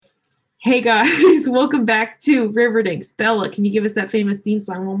Hey guys, welcome back to Riverdinks. Bella, can you give us that famous theme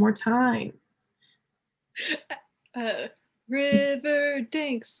song one more time? Uh, River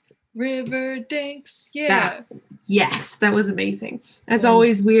Dinks, River Dinks, That, yeah. yes, that was amazing. As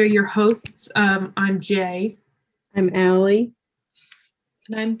always, Nice. we are your hosts. I'm Jay. I'm Allie.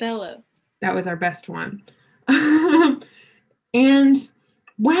 And I'm Bella. That was our best one. And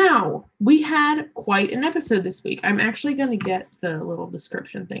wow, we had quite an episode this week. I'm actually going to get the little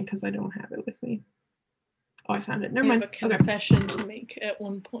description thing because I don't have it with me. Oh, I found it. Never We mind. have a confession to make at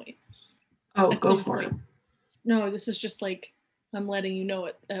one point. Oh, At go some for point. it. No, this is just like, I'm letting you know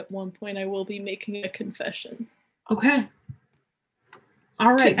at one point I will be making a confession. Okay.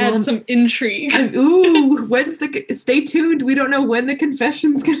 All right. To add some intrigue. Stay tuned. We don't know when the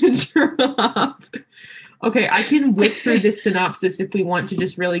confession's going to drop. Okay, I can whip through this synopsis if we want to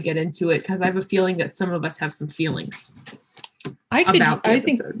just really get into it, because I have a feeling that some of us have some feelings about the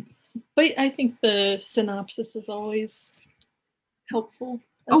episode. But I think the synopsis is always helpful.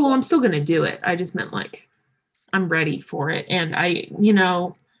 I'm still going to do it. I just meant like, I'm ready for it. And I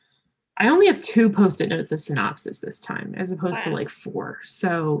only have 2 post-it notes of synopsis this time, as opposed to like 4.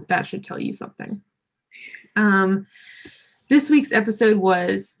 So that should tell you something. This week's episode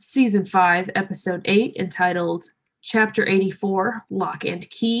was season 5, episode 8, entitled Chapter 84, Lock and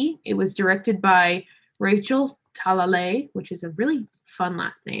Key. It was directed by Rachel Talalay, which is a really fun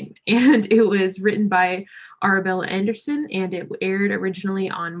last name. And it was written by Arabella Anderson, and it aired originally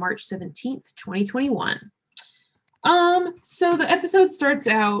on March 17th, 2021. So the episode starts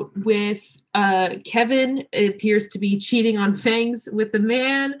out with Kevin appears to be cheating on Fangs with the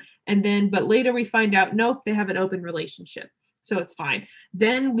man, but later we find out, nope, they have an open relationship. So it's fine.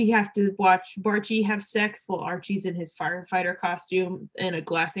 Then we have to watch Barchi have sex while Archie's in his firefighter costume and a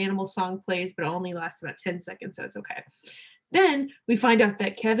Glass Animal song plays, but it only lasts about 10 seconds, so it's okay. Then we find out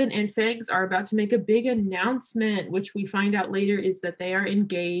that Kevin and Fangs are about to make a big announcement, which we find out later is that they are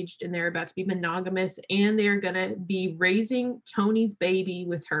engaged and they're about to be monogamous, and they're going to be raising Tony's baby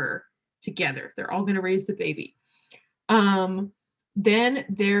with her together. They're all going to raise the baby. Then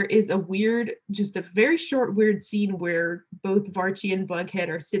there is a very short, weird scene where both Varchi and Bughead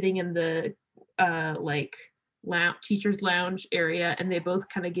are sitting in the teacher's lounge area, and they both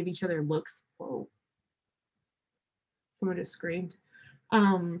kind of give each other looks. Whoa. Someone just screamed.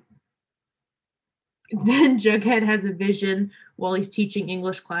 Then Jughead has a vision while he's teaching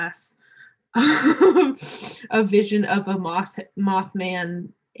English class. A vision of a Mothman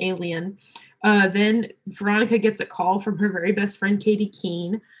alien. Then Veronica gets a call from her very best friend Katie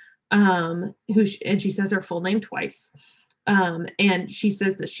Keene, and she says her full name twice. And she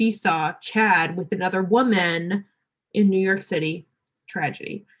says that she saw Chad with another woman in New York City.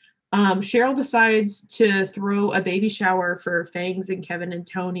 Tragedy. Cheryl decides to throw a baby shower for Fangs and Kevin and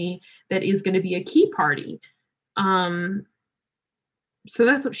Tony that is going to be a key party. So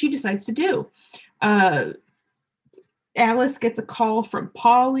that's what she decides to do. Alice gets a call from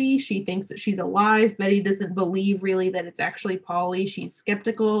Polly. She thinks that she's alive. Betty doesn't believe really that it's actually Polly. She's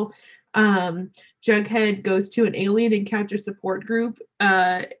skeptical. Jughead goes to an alien encounter support group,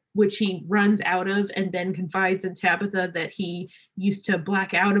 which he runs out of, and then confides in Tabitha that he used to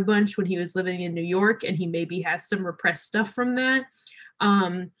black out a bunch when he was living in New York, and he maybe has some repressed stuff from that.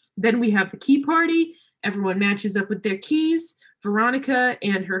 Then we have the key party. Everyone matches up with their keys. Veronica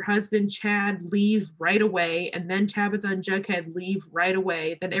and her husband Chad leave right away, and then Tabitha and Jughead leave right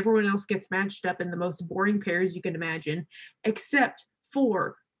away. Then everyone else gets matched up in the most boring pairs you can imagine, except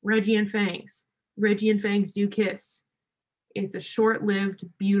for Reggie and Fangs. Reggie and Fangs do kiss. It's a short-lived,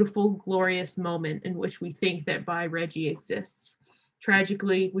 beautiful, glorious moment in which we think that bi Reggie exists.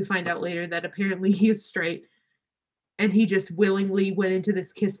 Tragically, we find out later that apparently he is straight, and he just willingly went into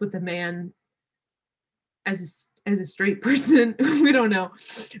this kiss with a man as a straight person. We don't know.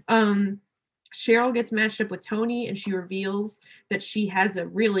 Cheryl gets matched up with Tony, and she reveals that she has a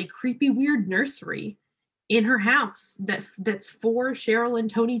really creepy, weird nursery in her house that's for Cheryl and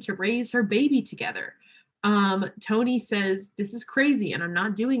Tony to raise her baby together. Tony says, this is crazy, and I'm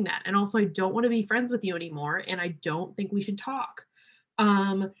not doing that. And also, I don't want to be friends with you anymore, and I don't think we should talk.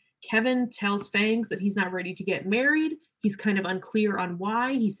 Kevin tells Fangs that he's not ready to get married. He's kind of unclear on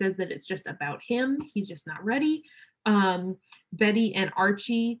why. He says that it's just about him. He's just not ready. Betty and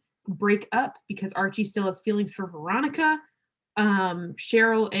Archie break up because Archie still has feelings for Veronica.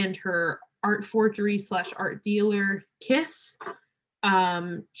 Cheryl and her art forgery / art dealer kiss.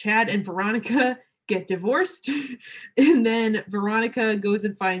 Chad and Veronica get divorced. And then Veronica goes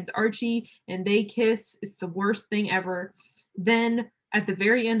and finds Archie, and they kiss. It's the worst thing ever. Then At the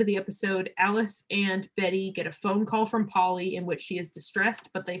very end of the episode, Alice and Betty get a phone call from Polly in which she is distressed,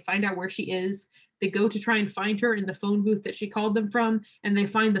 but they find out where she is. They go to try and find her in the phone booth that she called them from, and they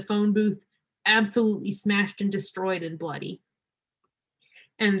find the phone booth absolutely smashed and destroyed and bloody.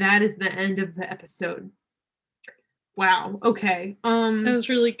 And that is the end of the episode. Wow. Okay. That was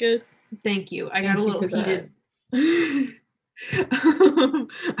really good. Thank you. I got a little heated.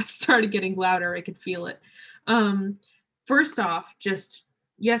 I started getting louder. I could feel it. First off, just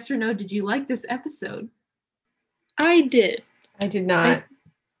yes or no, did you like this episode? I did. I did not.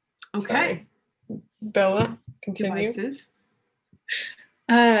 Okay. Sorry. Bella, continue. Divisive.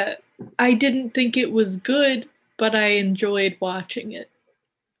 I didn't think it was good, but I enjoyed watching it.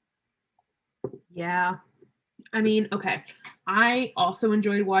 Yeah. I mean, okay. I also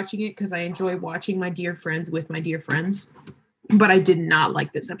enjoyed watching it because I enjoy watching my dear friends with my dear friends. But I did not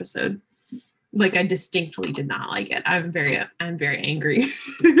like this episode. Like, I distinctly did not like it. I'm very angry.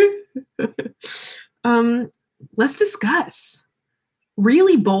 Let's discuss.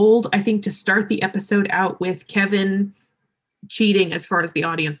 Really bold, I think, to start the episode out with Kevin cheating as far as the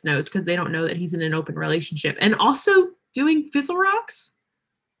audience knows, because they don't know that he's in an open relationship. And also doing fizzle rocks.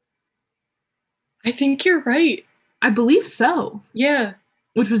 I think you're right. I believe so. Yeah.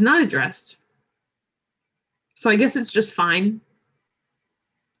 Which was not addressed. So I guess it's just fine.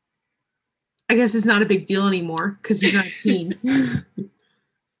 I guess it's not a big deal anymore because he's not a teen.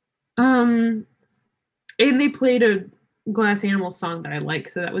 And they played a Glass Animals song that I like,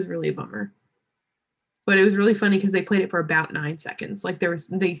 so that was really a bummer. But it was really funny because they played it for about 9 seconds. Like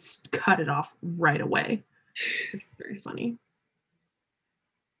they cut it off right away. Which was very funny.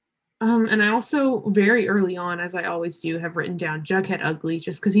 And I also, very early on, as I always do, have written down Jughead ugly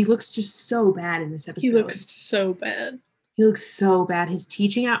just because he looks just so bad in this episode. He looks so bad. He looks so bad. His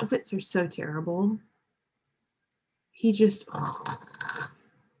teaching outfits are so terrible. He just...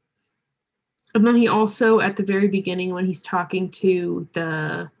 And then he also, at the very beginning, when he's talking to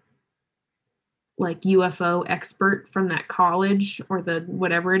the like UFO expert from that college or the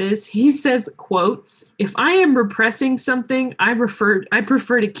whatever it is, he says, quote, "If I am repressing something, I prefer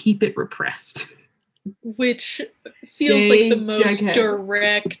to keep it repressed." Which feels Gay like the most Jughead.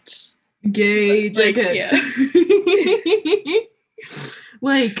 direct. Gay Like, Jughead. yeah.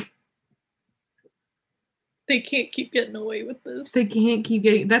 Like, They can't keep getting away with this. they can't keep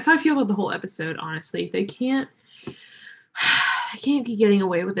getting... That's how I feel about the whole episode, honestly. They can't keep getting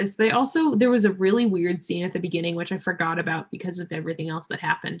away with this. They also... There was a really weird scene at the beginning, which I forgot about because of everything else that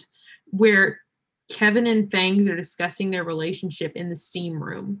happened, where Kevin and Fangs are discussing their relationship in the steam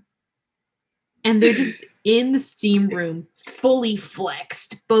room. And they're just in the steam room, fully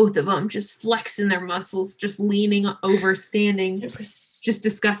flexed, both of them, just flexing their muscles, just leaning over, standing, just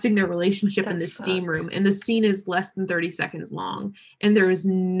discussing their relationship in the steam room. And the scene is less than 30 seconds long. And there is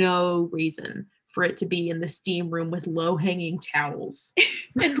no reason for it to be in the steam room with low-hanging towels.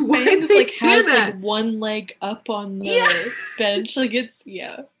 And Why Fangs did they like do has that? like one leg up on the bench. Like it's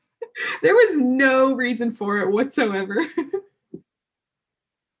There was no reason for it whatsoever.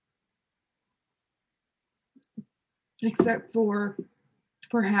 Except for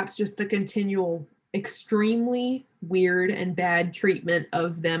perhaps just the continual extremely weird and bad treatment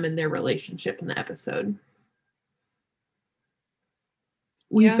of them and their relationship in the episode.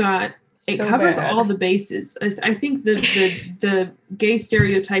 We've got... It So covers bad. all the bases. I think the gay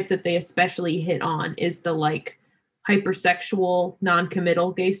stereotype that they especially hit on is the like hypersexual,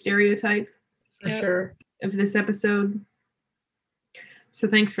 non-committal gay stereotype For sure. of this episode. So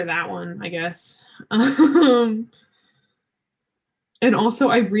thanks for that one, I guess. And also,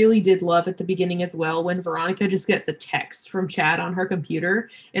 I really did love at the beginning as well when Veronica just gets a text from Chad on her computer,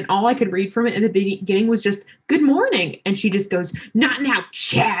 and all I could read from it in the beginning was just, "Good morning," and she just goes, "Not now,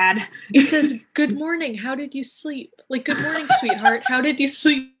 Chad." It says, "Good morning. How did you sleep?" Like, "Good morning, sweetheart. How did you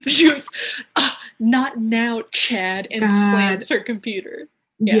sleep?" She goes, "Not now, Chad," and God. slams her computer.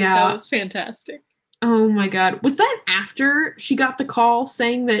 Yeah, that was fantastic. Oh my God. Was that after she got the call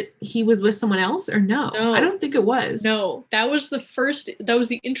saying that he was with someone else, or no? No. I don't think it was. No, that was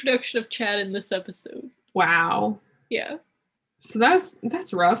the introduction of Chad in this episode. Wow. Yeah. So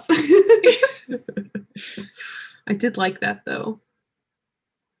that's rough. I did like that though.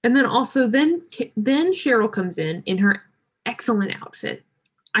 And then also then Cheryl comes in her excellent outfit.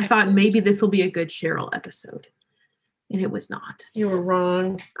 I thought maybe this will be a good Cheryl episode. And it was not. You were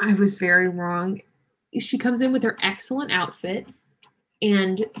wrong. I was very wrong. She comes in with her excellent outfit,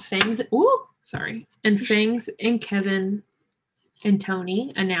 and Fangs and Kevin and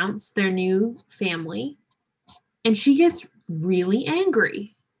Tony announce their new family, and she gets really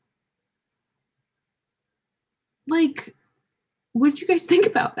angry. Like, what did you guys think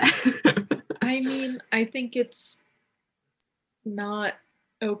about that? I mean, I think it's not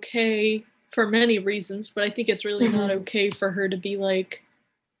okay for many reasons, but I think it's really not okay for her to be like,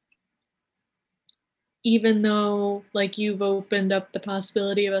 even though like you've opened up the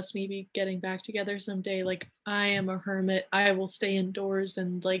possibility of us maybe getting back together someday, like I am a hermit, I will stay indoors,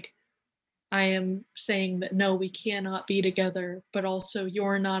 and like I am saying that no, we cannot be together, but also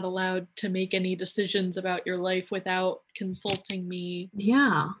you're not allowed to make any decisions about your life without consulting me.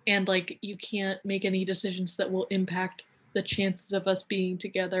 Yeah. And like you can't make any decisions that will impact the chances of us being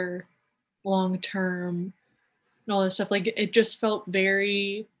together long term and all this stuff. Like it just felt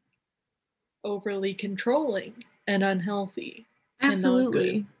very overly controlling and unhealthy.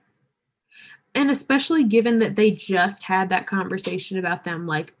 Absolutely. And especially given that they just had that conversation about them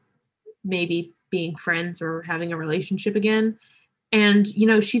like maybe being friends or having a relationship again. And, you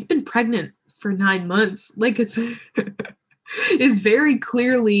know, she's been pregnant for 9 months. Like it's is very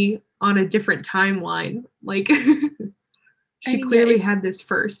clearly on a different timeline. Like she clearly had this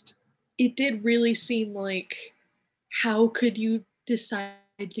first. It did really seem like, how could you decide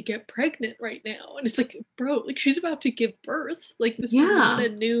to get pregnant right now? And it's like, bro, like she's about to give birth. Like this is not a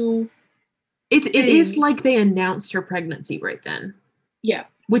new it is like they announced her pregnancy right then. Yeah.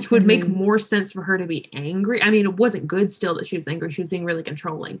 Which would make more sense for her to be angry. I mean, it wasn't good still that she was angry. She was being really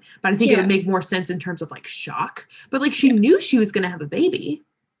controlling. But I think it would make more sense in terms of like shock. But like she knew she was going to have a baby.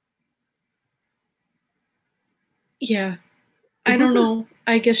 Yeah. I don't know.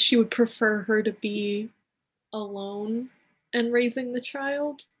 I guess she would prefer her to be alone and raising the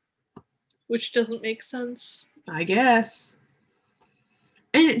child, which doesn't make sense. I guess.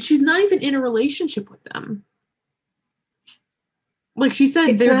 And she's not even in a relationship with them. Like she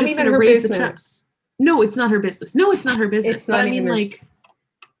said, they're just going to raise the child. No, it's not her business. No, it's not her business. But I mean, like,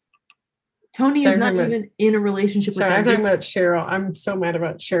 Tony is not even in a relationship with them. I'm talking about Cheryl. I'm so mad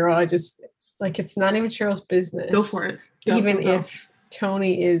about Cheryl. I just, like, it's not even Cheryl's business. Go for it. Even if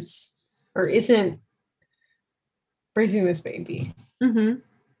Tony is or isn't raising this baby. Mm-hmm.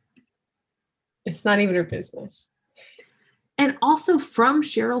 It's not even her business. And also from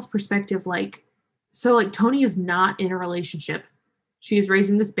Cheryl's perspective, like, so like Tony is not in a relationship. She is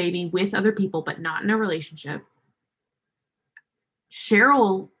raising this baby with other people, but not in a relationship.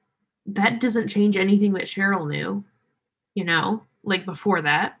 Cheryl, that doesn't change anything that Cheryl knew, you know, like before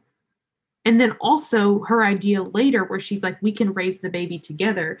that. And then also her idea later where she's like, we can raise the baby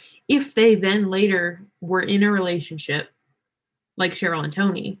together. If they then later were in a relationship, like Cheryl and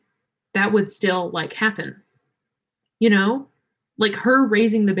Tony, that would still like happen, you know? Like her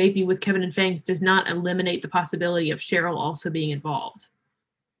raising the baby with Kevin and Fangs does not eliminate the possibility of Cheryl also being involved.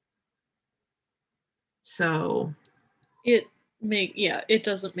 So it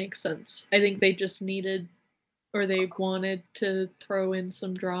doesn't make sense. I think they just needed, or they wanted to throw in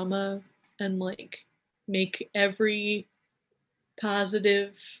some drama and like make every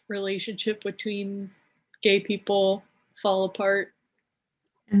positive relationship between gay people fall apart.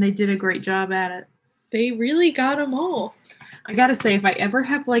 And they did a great job at it. They really got them all. I gotta say, if I ever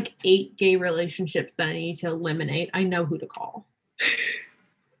have like 8 gay relationships that I need to eliminate, I know who to call.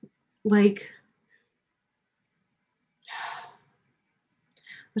 Like,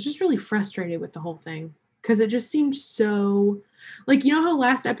 I was just really frustrated with the whole thing because it just seemed so, like, you know how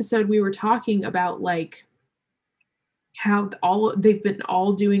last episode we were talking about like how they've been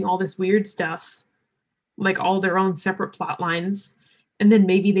all doing all this weird stuff, like all their own separate plot lines, and then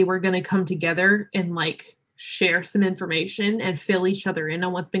maybe they were going to come together and like share some information and fill each other in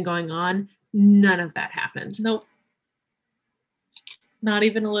on what's been going on. None of that happened. Nope. Not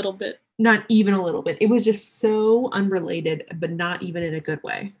even a little bit. Not even a little bit. It was just so unrelated, but not even in a good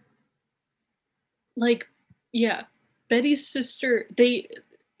way. Like, yeah, Betty's sister,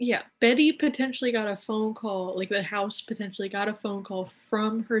 Betty potentially got a phone call, like the house potentially got a phone call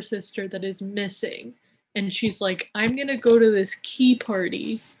from her sister that is missing. And she's like, I'm going to go to this key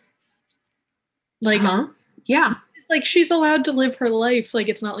party. Like, yeah. Like she's allowed to live her life. Like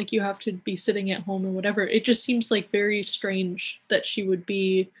it's not like you have to be sitting at home or whatever. It just seems like very strange that she would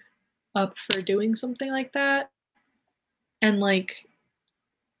be up for doing something like that. And like,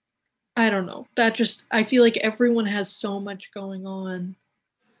 I don't know. I feel like everyone has so much going on.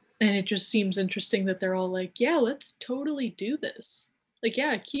 And it just seems interesting that they're all like, yeah, let's totally do this. Like,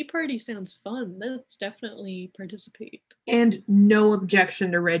 yeah, key party sounds fun. Let's definitely participate. And no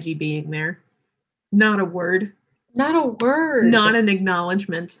objection to Reggie being there. Not a word. Not a word. Not an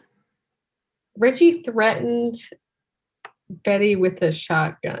acknowledgement. Reggie threatened Betty with a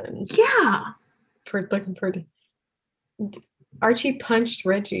shotgun. Yeah. For looking for... Archie punched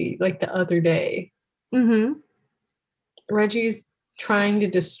Reggie like the other day. Mm-hmm. Reggie's trying to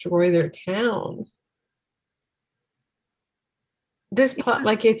destroy their town. This plot,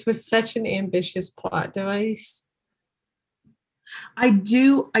 like, it was such an ambitious plot device. I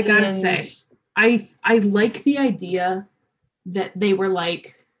gotta say, I like the idea that they were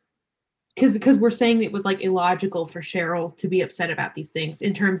like, because we're saying it was like illogical for Cheryl to be upset about these things,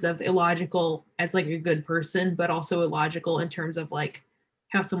 in terms of illogical as like a good person, but also illogical in terms of like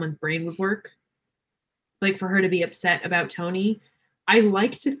how someone's brain would work. Like for her to be upset about Tony. I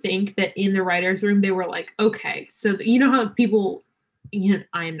like to think that in the writer's room, they were like, okay, so you know how people,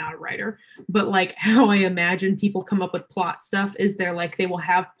 I am not a writer, but like how I imagine people come up with plot stuff is they're like, they will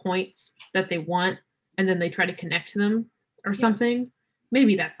have points that they want and then they try to connect them or something.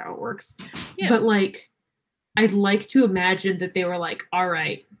 Maybe that's how it works. Yeah. But like, I'd like to imagine that they were like, all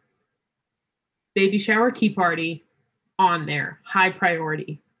right, baby shower key party on there, high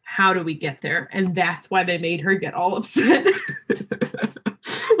priority. How do we get there? And that's why they made her get all upset.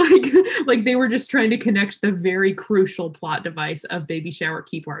 like they were just trying to connect the very crucial plot device of baby shower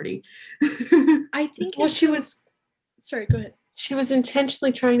key party. I think she was sorry, go ahead. She was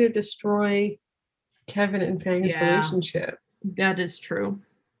intentionally trying to destroy Kevin and Fang's relationship. That is true.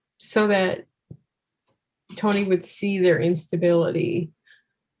 So that Tony would see their instability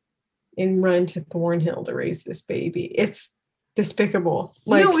and run to Thornhill to raise this baby. It's despicable.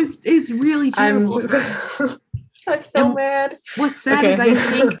 Like, no, it's really terrible. I'm so mad. What's sad is I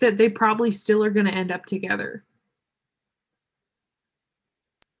think that they probably still are going to end up together.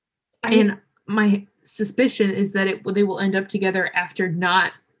 And my suspicion is that they will end up together after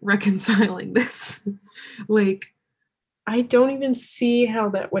not reconciling this. Like, I don't even see how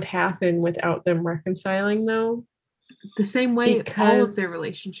that would happen without them reconciling, though. The same way all of their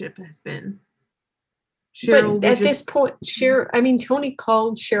relationship has been. Cheryl, but at this point, Tony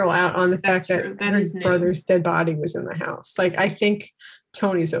called Cheryl out on the fact that his brother's dead body was in the house. Like, I think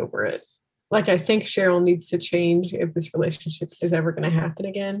Tony's over it. Like, I think Cheryl needs to change if this relationship is ever going to happen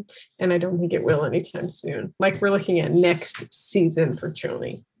again. And I don't think it will anytime soon. Like, we're looking at next season for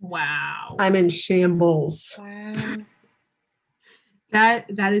Tony. Wow. I'm in shambles. Wow.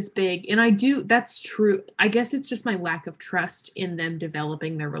 That is big. And that's true. I guess it's just my lack of trust in them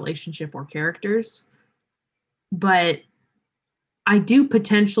developing their relationship or characters. But I do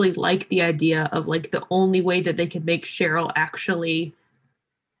potentially like the idea of like the only way that they could make Cheryl actually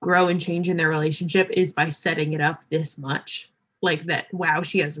grow and change in their relationship is by setting it up this much. Like that, wow,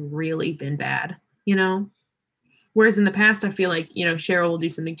 she has really been bad, Whereas in the past, I feel like, Cheryl will do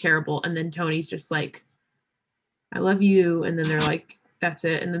something terrible and then Tony's just like, I love you. And then they're like, that's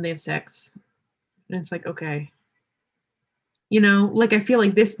it. And then they have sex. And it's like, okay. Like I feel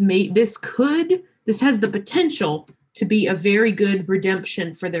like this has the potential to be a very good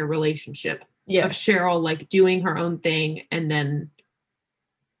redemption for their relationship. Yes. Of Cheryl like doing her own thing and then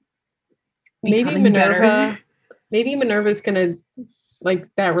maybe Minerva's gonna, like,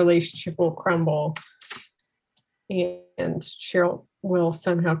 that relationship will crumble and Cheryl will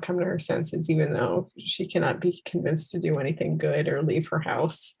somehow come to her senses, even though she cannot be convinced to do anything good or leave her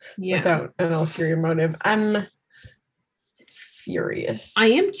house without an ulterior motive. I'm furious. I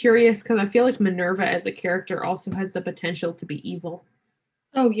am curious because I feel like Minerva as a character also has the potential to be evil.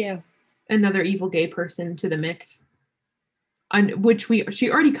 Oh yeah. Another evil gay person to the mix. Which she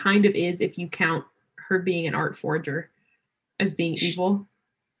already kind of is if you count her being an art forger as being evil.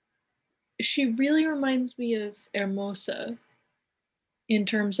 She really reminds me of Hermosa in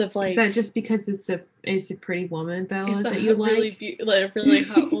terms of like. Is that just because it's a pretty woman, Bella, that you like? A really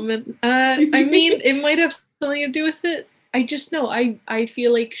hot woman. I mean, it might have something to do with it. I just know I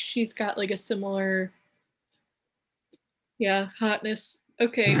feel like she's got like a similar hotness.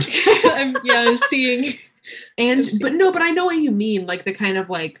 Okay. I'm seeing but I know what you mean, like the kind of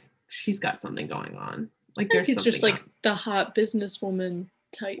like she's got something going on. Like there's it's just like the hot businesswoman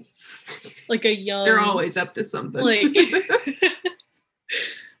type. Like a young they're always up to something. Like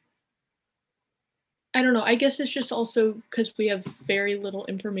I don't know. I guess it's just also because we have very little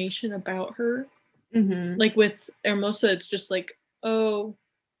information about her. Mm-hmm. Like with Hermosa, it's just like, oh,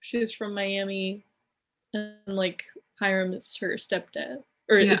 she's from Miami, and like Hiram is her stepdad,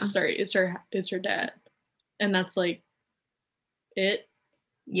 or is her dad, and that's like it.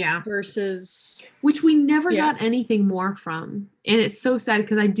 Yeah. Versus which we never got anything more from, and it's so sad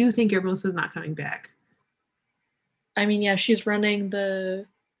because I do think Hermosa's not coming back. I mean, she's running the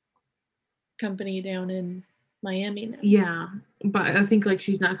company down in Miami now. Yeah, but I think like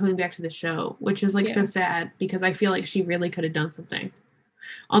she's not coming back to the show, which is like so sad because I feel like she really could have done something.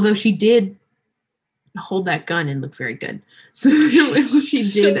 Although she did hold that gun and look very good, so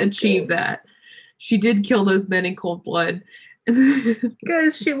she did achieve that. She did kill those men in cold blood.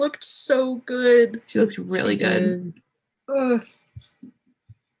 Guys, she looked so good. She looked really good. Ugh.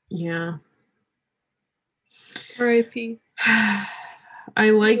 Yeah. R.I.P. I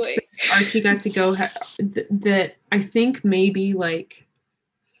liked that Archie got to go. That I think maybe like,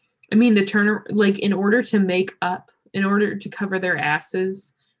 I mean, the Turner, like, in order to cover their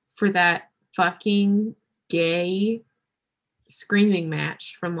asses for that fucking gay screaming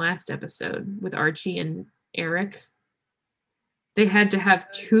match from last episode with Archie and Eric, they had to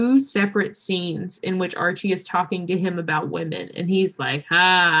have 2 separate scenes in which Archie is talking to him about women, and he's like,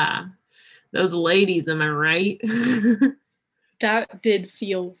 those ladies, am I right? That did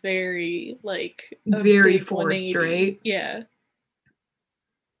feel very, like, very forced, right? Yeah.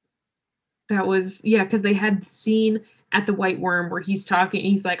 That was, because they had the scene at the White Worm where he's talking,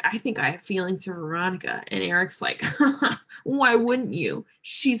 he's like, I think I have feelings for Veronica. And Eric's like, why wouldn't you?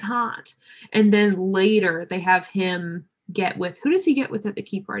 She's hot. And then later they have him get with, who does he get with at the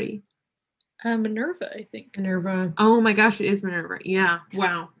key party? Minerva, I think. Minerva. Oh my gosh, it is Minerva. Yeah.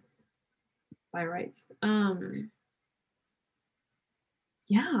 Wow. By rights.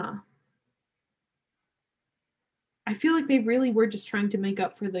 Yeah. I feel like they really were just trying to make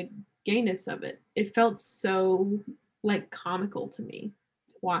up for the gayness of it. It felt so like comical to me.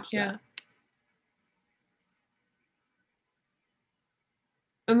 Watch that.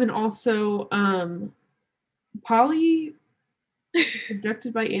 And then also Polly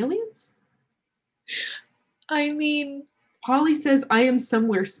abducted by aliens? I mean, Polly says, I am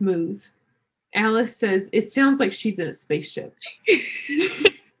somewhere smooth. Alice says, it sounds like she's in a spaceship.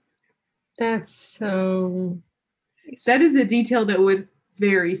 That's so... That is a detail that was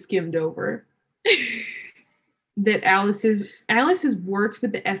very skimmed over. That Alice has worked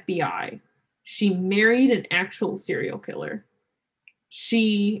with the FBI. She married an actual serial killer.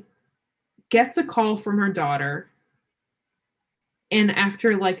 She gets a call from her daughter. And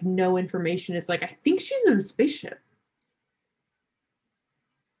after like no information, it's like, I think she's in a spaceship.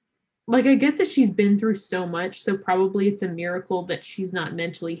 Like, I get that she's been through so much, so probably it's a miracle that she's not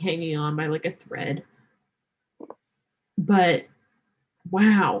mentally hanging on by like a thread. But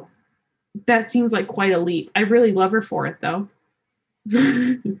wow, that seems like quite a leap. I really love her for it though.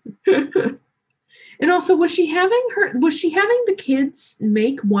 And also, was she having the kids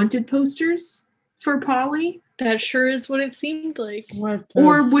make wanted posters for Polly? That sure is what it seemed like.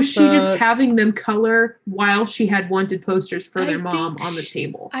 Or was she just having them color while she had wanted posters for their mom on the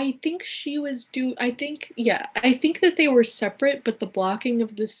table? I think she was I think that they were separate, but the blocking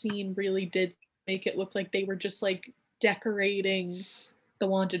of the scene really did make it look like they were just like decorating the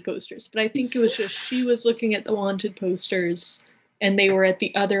wanted posters. But I think it was just she was looking at the wanted posters and they were at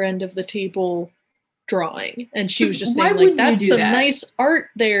the other end of the table drawing, and she was just saying like, that's some nice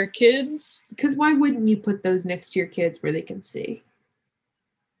art there, kids. Because why wouldn't you put those next to your kids where they can see?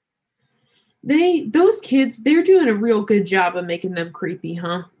 Those kids, they're doing a real good job of making them creepy,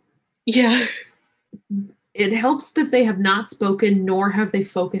 huh? Yeah. It helps that they have not spoken, nor have they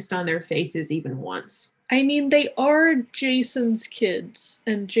focused on their faces even once. I mean, they are Jason's kids,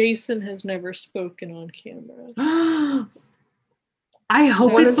 and Jason has never spoken on camera. I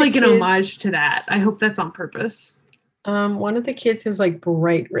hope it's like an homage to that. I hope that's on purpose. One of the kids has like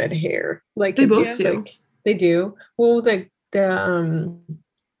bright red hair. Like they both do. Like, they do. Well, the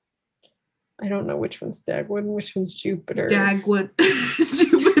I don't know which one's Dagwood and which one's Jupiter. Jupiter.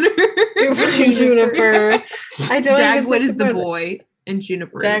 Juniper. I don't. Dagwood is the boy, and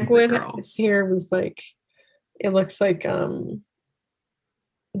Juniper is the girl. His hair was like, it looks like KJ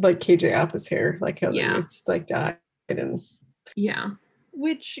Appa's hair, like how it's like dyed and. Yeah.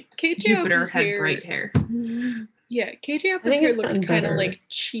 Which KJ Jupiter had bright hair. Yeah, KJ Appa's hair looked kind of like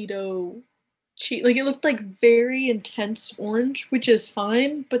like it looked like very intense orange, which is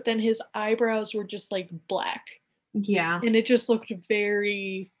fine, but then his eyebrows were just like black. Yeah. And it just looked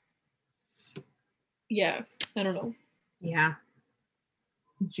very I don't know. Yeah.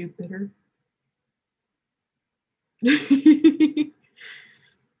 Jupiter.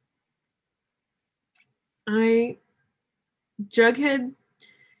 Jughead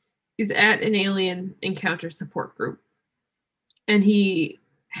is at an alien encounter support group, and he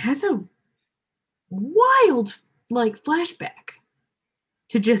has a wild like flashback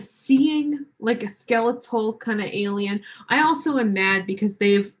to just seeing like a skeletal kind of alien. I also am mad because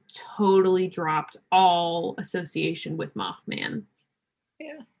they've totally dropped all association with Mothman.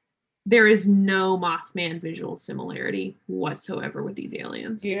 Yeah. There is no Mothman visual similarity whatsoever with these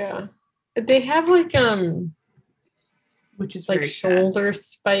aliens. Yeah. They have like which is like very shoulder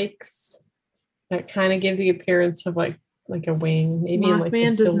spikes that kind of give the appearance of like like a wing, maybe Mothman in like the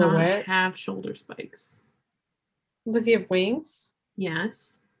does not silhouette. have shoulder spikes. Does he have wings?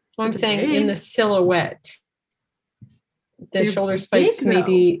 Yes. Well, I'm They're saying big. in the silhouette, the They're shoulder spikes big,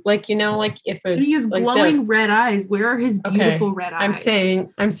 maybe like like if a And he has like glowing red eyes. Where are his beautiful red eyes?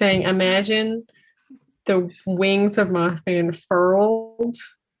 I'm saying imagine the wings of Mothman furled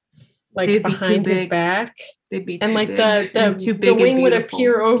like They'd be behind too his big. back. They'd be And too like big. the wing would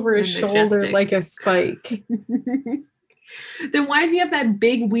appear over his shoulder majestic. like a spike. Then why does he have that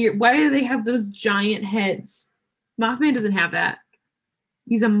big weird? Why do they have those giant heads? Mothman doesn't have that.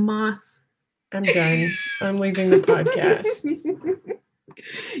 He's a moth. I'm done. I'm leaving the podcast.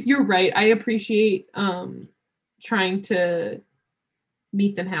 You're right. I appreciate trying to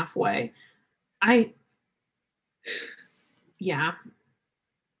meet them halfway. Yeah.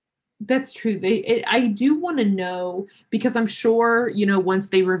 That's true. I do want to know, because I'm sure, once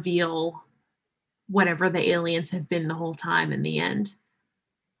they reveal whatever the aliens have been the whole time in the end,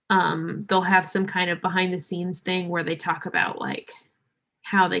 they'll have some kind of behind the scenes thing where they talk about like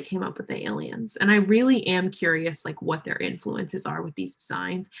how they came up with the aliens. And I really am curious like what their influences are with these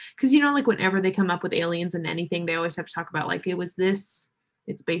designs. Because like whenever they come up with aliens and anything, they always have to talk about like it was this,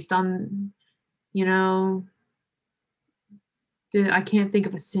 it's based on, I can't think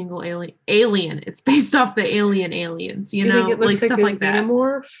of a single alien. It's based off the aliens, You think it looks like stuff a like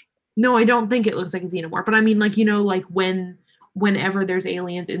xenomorph? That. No, I don't think it looks like a xenomorph. But I mean, like, like whenever there's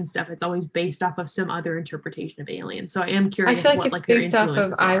aliens and stuff, it's always based off of some other interpretation of aliens. So I am curious. I feel like it's based off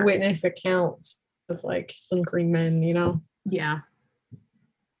of eyewitness accounts of like some green men, Yeah.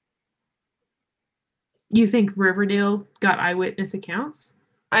 You think Riverdale got eyewitness accounts?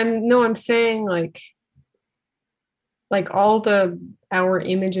 I'm saying like all our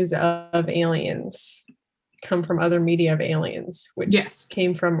images of aliens come from other media of aliens, which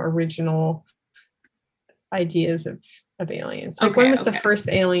came from original ideas of aliens. Like when was the first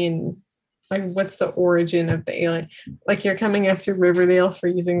alien? Like what's the origin of the alien? Like you're coming after Riverdale for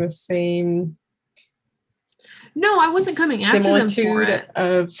using the same. No, I wasn't coming after them for it.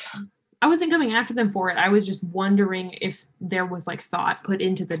 I wasn't coming after them for it. I was just wondering if there was like thought put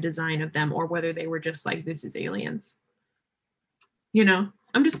into the design of them or whether they were just like, this is aliens.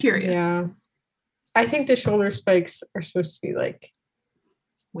 I'm just curious. Yeah. I think the shoulder spikes are supposed to be like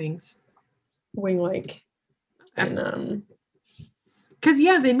wings. Wing-like. And because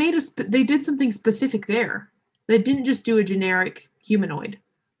they did something specific there. They didn't just do a generic humanoid.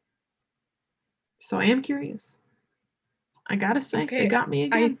 So I am curious. I gotta say, it got me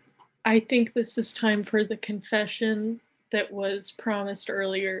again. I think this is time for the confession that was promised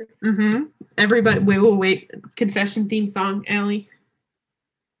earlier. Mm-hmm. Everybody, wait. Confession theme song, Allie.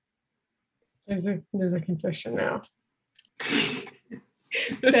 There's a confession now.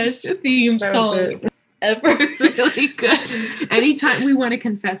 Best theme song ever. It's really good. Anytime we want to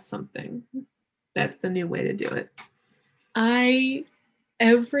confess something, that's the new way to do it.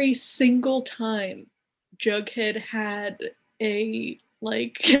 Every single time Jughead had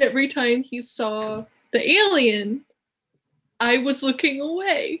every time he saw the alien, I was looking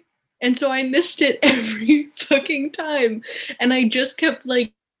away. And so I missed it every fucking time. And I just kept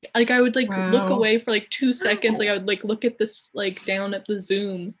I would look away for 2 seconds. I would look at this down at the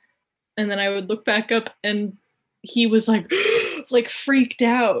Zoom, and then I would look back up and he was freaked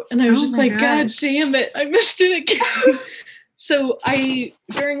out. And I was just like, God damn it, I missed it again. So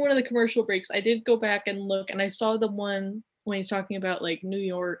during one of the commercial breaks, I did go back and look, and I saw the one when he's talking about New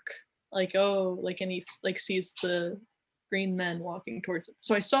York, and he sees the green men walking towards him.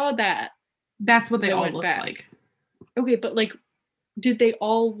 So I saw that. That's what they all looked like. Okay, but did they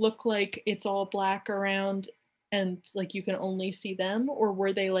all look like it's all black around and you can only see them, or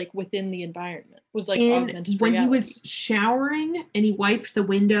were they within the environment? Was augmented when reality? He was showering and he wiped the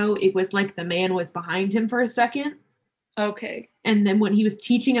window, it was like the man was behind him for a second. Okay. And then when he was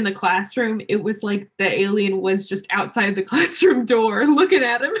teaching in the classroom, it was like the alien was just outside the classroom door looking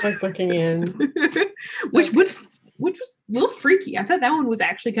at him. Looking in. which was a little freaky. I thought that one was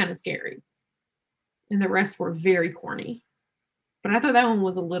actually kind of scary. And the rest were very corny. But I thought that one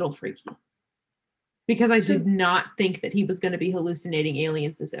was a little freaky. Because I did not think that he was going to be hallucinating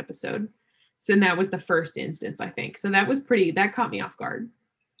aliens this episode. So that was the first instance, I think. So that caught me off guard.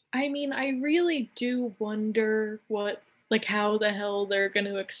 I mean, I really do wonder how the hell they're going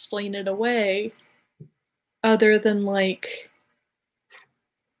to explain it away, other than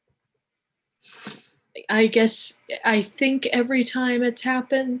I guess I think every time it's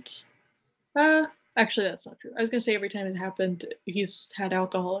happened, actually that's not true. I was going to say every time it happened, he's had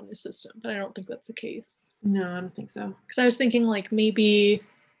alcohol in his system, but I don't think that's the case. No, I don't think so. Because I was thinking maybe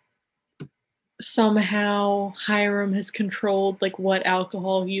somehow Hiram has controlled like what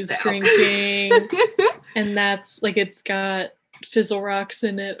alcohol he's drinking, and that's like it's got fizzle rocks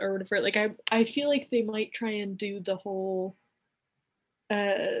in it or whatever. Like I feel like they might try and do the whole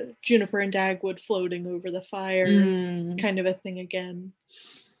Juniper and Dagwood floating over the fire kind of a thing again.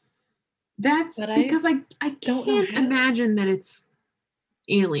 That's but because I can't imagine that it's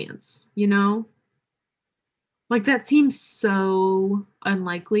aliens, you know? Like that seems so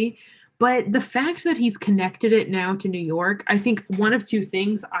unlikely. But the fact that he's connected it now to New York, I think one of two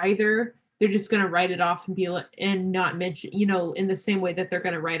things. Either they're just going to write it off and be like, and not mention, you know, in the same way that they're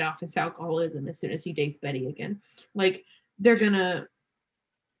going to write off his alcoholism as soon as he dates Betty again. Like they're going to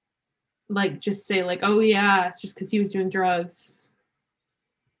like just say like, oh yeah, it's just because he was doing drugs.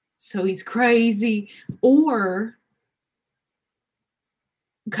 So he's crazy. Or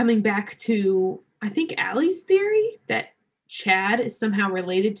coming back to, I think, Allie's theory that Chad is somehow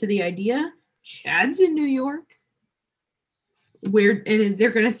related to the idea. Chad's in New York. Where, and they're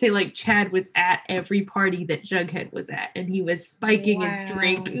going to say like Chad was at every party that Jughead was at, and he was spiking his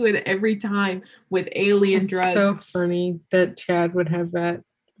drink with every time with alien drugs. So funny that Chad would have that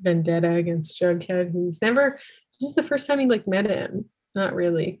vendetta against Jughead, who's never, this is the first time he like met him. Not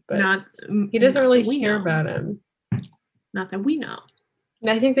really, but he doesn't really care about him. Not that we know.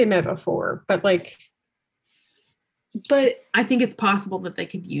 I think they met before, but like, but I think it's possible that they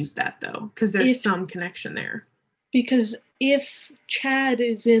could use that though, because there's some connection there. Because if Chad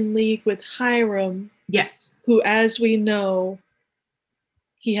is in league with Hiram, yes, who, as we know,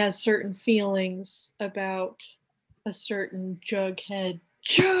 he has certain feelings about a certain Jughead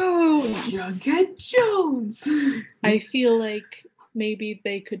Jones. Jughead Jones. I feel like maybe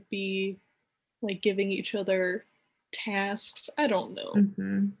they could be like giving each other tasks. I don't know.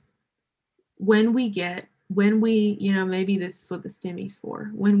 Mm-hmm. When we, you know, maybe this is what the stimmy's for.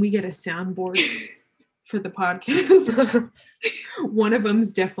 When we get a soundboard for the podcast, one of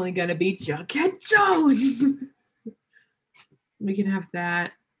them's definitely going to be Jughead Jones. We can have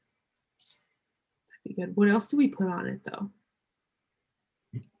that. That'd be good. What else do we put on it, though?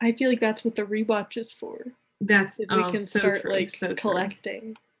 I feel like that's what the rewatch is for. That's we can start true, like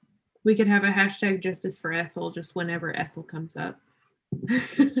collecting. We could have a hashtag justice for Ethel just whenever Ethel comes up.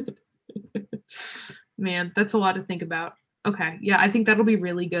 Man, that's a lot to think about. Okay, yeah, I think that'll be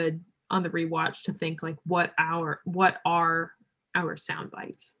really good on the rewatch to think like what are our sound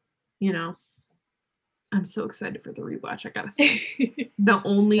bites, you know? I'm so excited for the rewatch, I gotta say.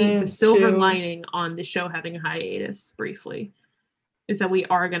 The silver lining on the show having a hiatus briefly is that we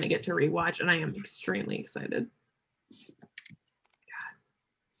are going to get to rewatch, and I am extremely excited.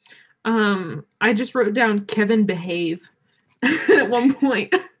 God. I just wrote down Kevin behave at one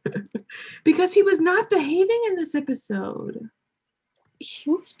point because he was not behaving in this episode. He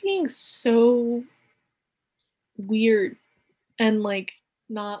was being so weird and like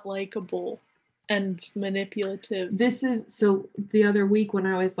not likable and manipulative. This is so the other week when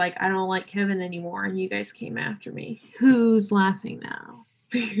I was like, I don't like Kevin anymore, and you guys came after me. Who's laughing now?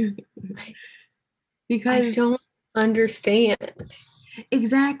 Because I don't understand.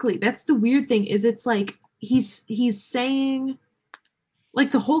 Exactly. That's the weird thing, is it's like he's saying,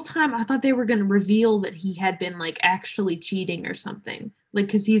 like the whole time I thought they were going to reveal that he had been like actually cheating or something. Like,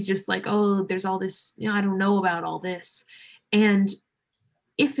 because he's just like, oh, there's all this, you know, I don't know about all this. And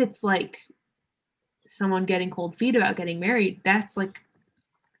if it's like someone getting cold feet about getting married, that's like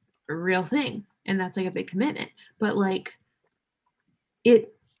a real thing, and that's like a big commitment. But like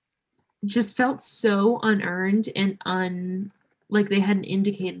it just felt so unearned and like they hadn't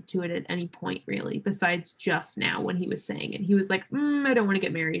indicated to it at any point really, besides just now when he was saying it. He was like, I don't want to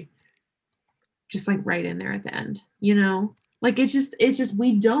get married, just like right in there at the end, you know? Like it's just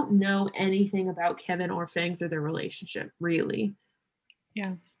we don't know anything about Kevin or Fangs or their relationship really.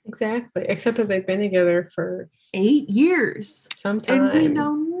 Yeah. Exactly. Except that they've been together for 8 years. Sometime. And we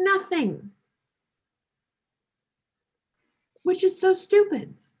know nothing. Which is so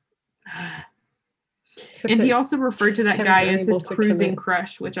stupid. Except and he also referred to that Kevin's guy as his cruising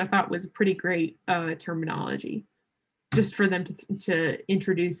crush, which I thought was pretty great terminology. Just for them to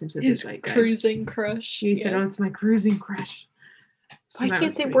introduce into his cruising crush. He said, oh, it's my cruising crush. So why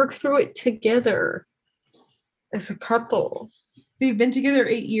can't they work through it together as a couple? They've been together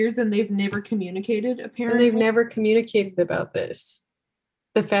 8 years and they've never communicated, apparently. And they've never communicated about this.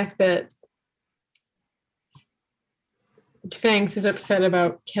 The fact that Fangs is upset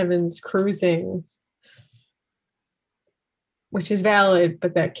about Kevin's cruising, which is valid,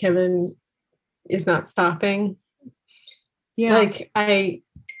 but that Kevin is not stopping. Yeah. Like,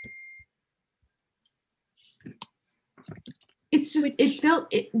 It's just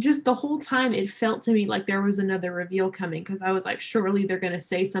just the whole time it felt to me like there was another reveal coming, because I was like, surely they're going to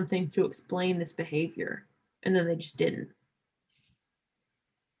say something to explain this behavior, and then they just didn't.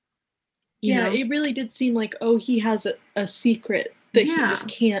 It really did seem like, he has a secret that he just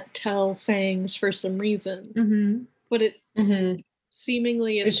can't tell Fangs for some reason. But it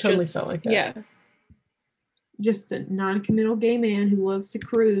seemingly it's it totally felt like that. Yeah, just a non-committal gay man who loves to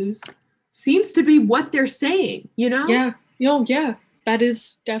cruise. Seems to be what they're saying, Yeah. Yeah. That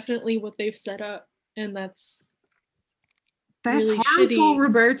is definitely what they've set up, and that's really harmful, shitty.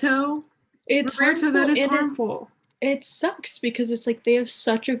 Roberto. It's Roberto, harmful, that is harmful. It sucks because it's like they have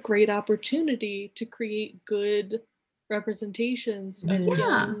such a great opportunity to create good representations of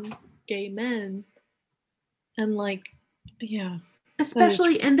young gay men, and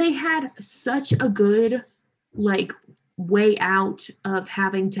especially, and they had such a good way out of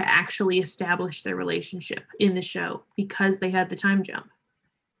having to actually establish their relationship in the show because they had the time jump.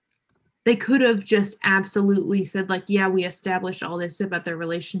 They could have just absolutely said we established all this about their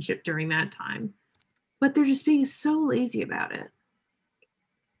relationship during that time, but they're just being so lazy about it.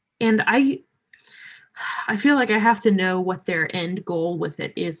 And I feel like I have to know what their end goal with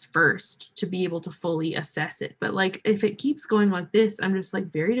it is first to be able to fully assess it. But if it keeps going like this, I'm just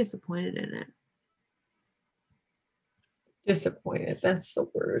very disappointed in it. Disappointed, that's the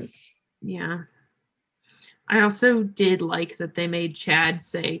word. Yeah. I also did like that they made Chad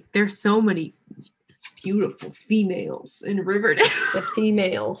say, there's so many beautiful females in Riverdale. The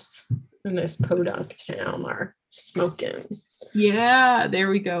females in this podunk town are smoking. Yeah, there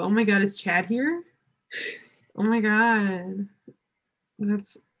we go. Oh my God, is Chad here? Oh my God.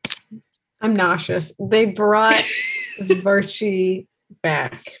 I'm nauseous. They brought Varchi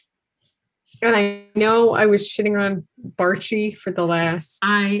back. And I know I was shitting on Barchi for the last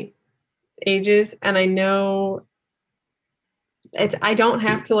ages, and I know I don't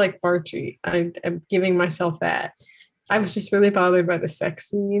have to like Barchi. I'm giving myself that. I was just really bothered by the sex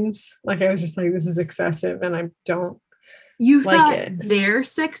scenes. I was just like, this is excessive, and I don't like it. Their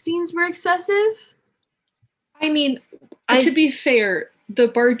sex scenes were excessive? I mean, to be fair, the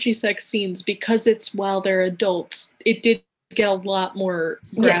Barchi sex scenes, because it's while they're adults, it did get a lot more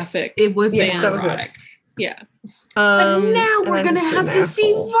graphic. Yes, it was erotic. Yeah. But now we're going to have to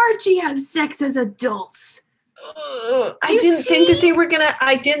see Varchi have sex as adults. I didn't think that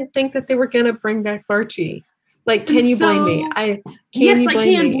they were gonna bring back Varchi. Can you blame me? I can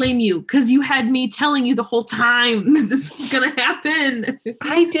blame you, because you had me telling you the whole time that this was gonna happen.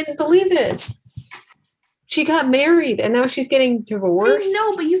 I didn't believe it. She got married and now she's getting divorced.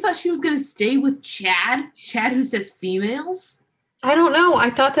 No, but you thought she was gonna stay with Chad who says females? I don't know. I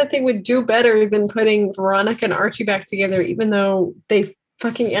thought that they would do better than putting Veronica and Archie back together, even though they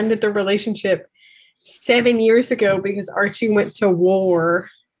fucking ended their relationship 7 years ago because Archie went to war.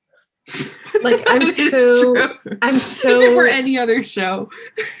 I'm so if it were any other show.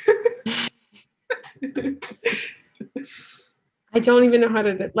 I don't even know how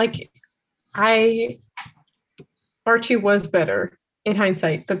to Archie was better in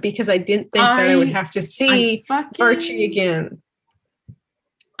hindsight, but because I didn't think that I would have to see Archie again.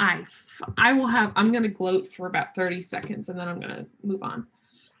 I'm gonna gloat for about 30 seconds and then I'm gonna move on.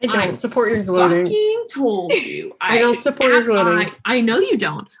 I don't support your gloating. I fucking told you. I don't support your gloating. I know you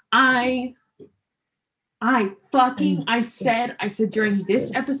don't. I said during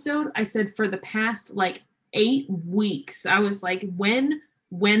this episode, I said for the past 8 weeks, I was like, when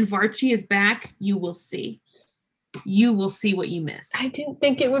Varchi is back, you will see. You will see what you missed. I didn't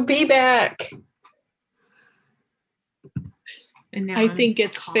think it would be back. And now I think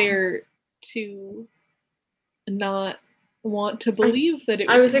it's fair to not want to believe that it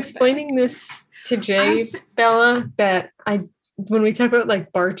would. I was explaining this to Jay, Bella, that when we talk about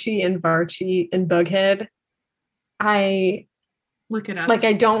Barchi and Varchi and Bughead, I look at us.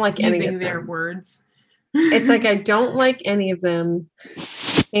 I don't like any of their words. It's I don't like any of them,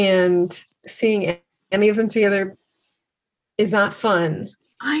 and seeing any of them together is not fun.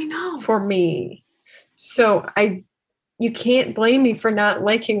 I know. For me. So you can't blame me for not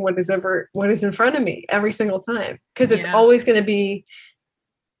liking what is in front of me every single time, because it's always going to be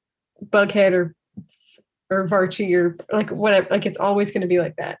Bughead or Varchi or whatever. It's always going to be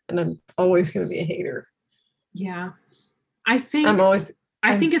like that, and I'm always going to be a hater. Yeah, I think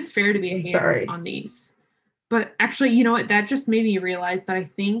it's fair to be a hater on these, but actually, you know what? That just made me realize that I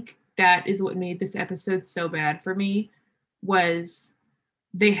think that is what made this episode so bad for me. Was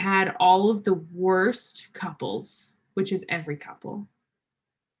they had all of the worst couples, which is every couple.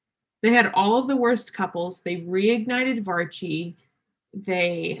 They had all of the worst couples. They reignited Varchi.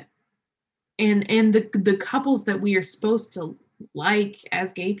 And the couples that we are supposed to like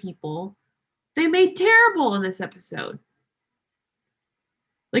as gay people, they made terrible in this episode.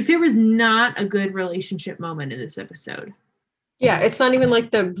 Like, there was not a good relationship moment in this episode. Yeah, it's not even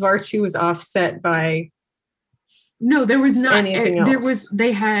like the virtue was offset by. No, there was not anything else.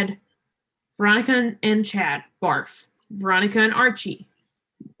 They had Veronica and Chad, barf. Veronica and Archie.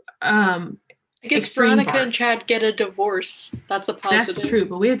 I guess Veronica and Chad get a divorce. That's a positive. That's true,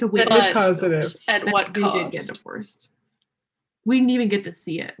 but we had to wait. It was positive. At what cost? They did get divorced. We didn't even get to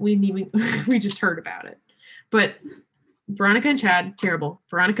see it. We just heard about it. But Veronica and Chad, terrible.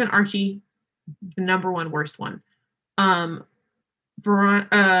 Veronica and Archie, the number one worst one. Betty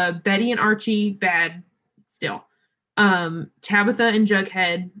and Archie, bad still. Tabitha and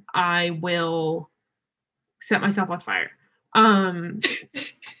Jughead, I will set myself on fire.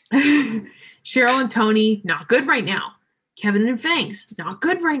 Cheryl and Tony, not good right now. Kevin and Fangs, not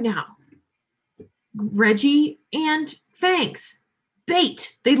good right now. Reggie and Fangs,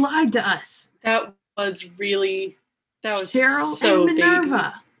 bait. They lied to us. That was Cheryl so and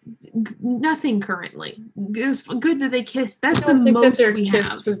Minerva. Nothing currently. It was good that they kissed. That's the most their we kiss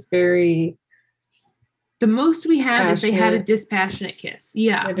have. Was very. The most we have is they had a dispassionate kiss.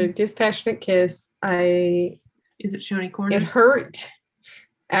 Yeah, had a dispassionate kiss. Is it Shoney Corner? It hurt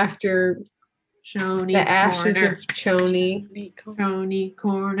after Shoney the ashes Corner. of Choney. Shoney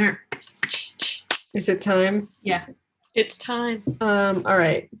Corner. Is it time? Yeah, it's time. All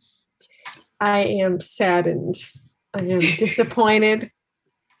right. I am saddened. I am disappointed.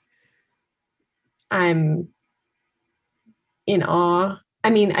 I'm in awe. I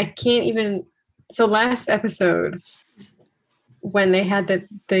mean, I can't even. So last episode, when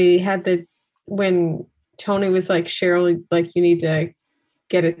when Tony was like, Cheryl, like, you need to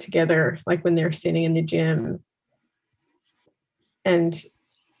get it together, like when they're sitting in the gym, and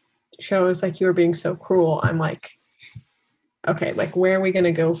Cheryl was like, you were being so cruel. I'm like, okay, like, where are we going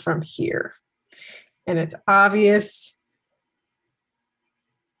to go from here? And it's obvious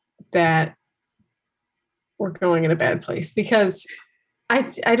that we're going in a bad place, because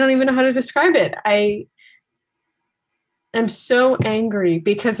I don't even know how to describe it. I am so angry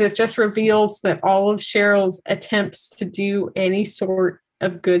because it just reveals that all of Cheryl's attempts to do any sort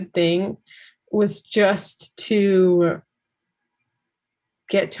of good thing was just to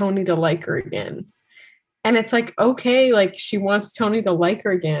get Tony to like her again. And it's like, okay, like, she wants Tony to like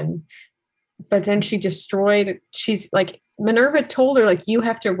her again, but then she's like, Minerva told her, like, you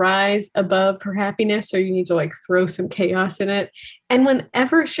have to rise above her happiness, or you need to, like, throw some chaos in it. And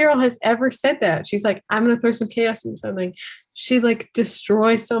whenever Cheryl has ever said that, she's like, I'm going to throw some chaos in something, she, like,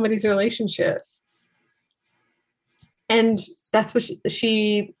 destroys somebody's relationship. And that's what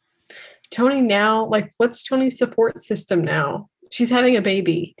Tony now, like, what's Tony's support system now? She's having a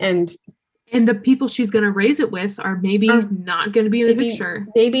baby, and the people she's going to raise it with are maybe not going to be in the picture.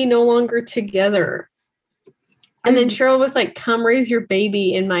 Maybe no longer together. And then Cheryl was like, come raise your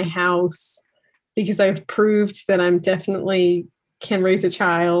baby in my house, because I've proved that I'm definitely can raise a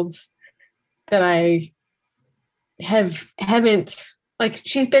child, that I haven't, like,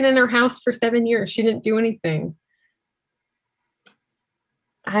 she's been in her house for 7 years. She didn't do anything.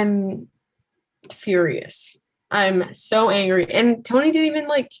 I'm furious. I'm so angry. And Tony didn't even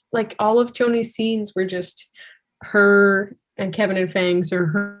like all of Tony's scenes were just her and Kevin and Fangs, or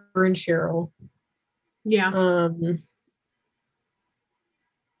her and Cheryl. Yeah.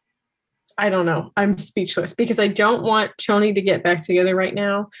 I don't know. I'm speechless, because I don't want Tony to get back together right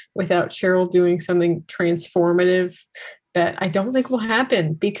now without Cheryl doing something transformative that I don't think will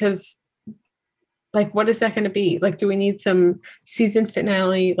happen, because, like, what is that going to be? Like, do we need some season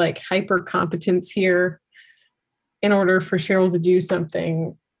finale, like, hyper competence here in order for Cheryl to do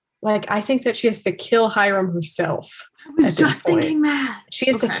something? Like, I think that she has to kill Hiram herself. I was just thinking that. She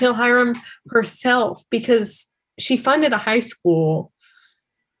has to kill Hiram herself, because she funded a high school,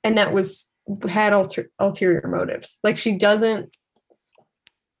 and that had ulterior motives. Like, she doesn't,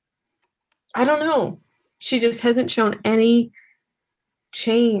 I don't know. She just hasn't shown any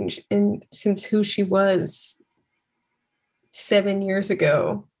change since who she was 7 years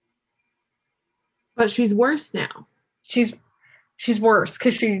ago. But she's worse now. She's worse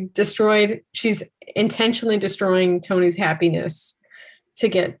because she's intentionally destroying Tony's happiness to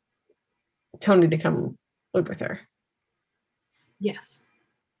get Tony to come live with her. Yes.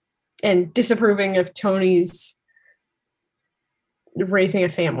 And disapproving of Tony's raising a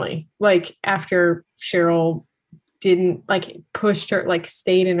family. Like, after Cheryl didn't, like, pushed her, like,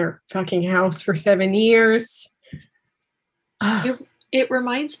 stayed in her fucking house for 7 years. It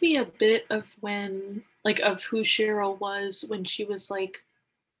reminds me a bit of when, like, of who Cheryl was when she was, like,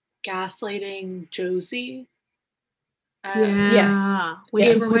 gaslighting Josie. Yeah. When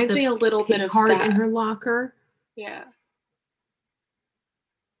it reminds me a little bit of heart that in her locker. Yeah.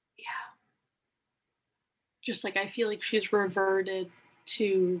 Just like I feel like she's reverted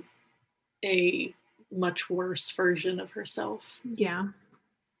to a much worse version of herself. Yeah.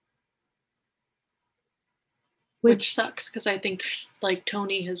 Which sucks because I think like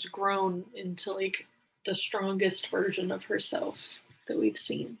Toni has grown into like the strongest version of herself that we've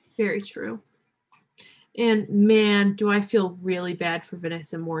seen. Very true. And man, do I feel really bad for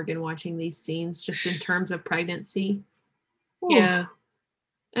Vanessa Morgan watching these scenes just in terms of pregnancy. Yeah. Ooh.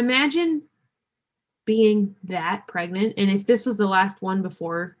 Imagine being that pregnant, and if this was the last one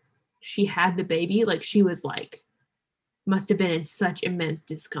before she had the baby, like she was like must have been in such immense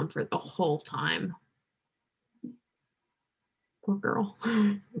discomfort the whole time. Poor girl.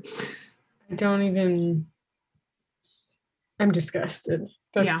 I'm disgusted.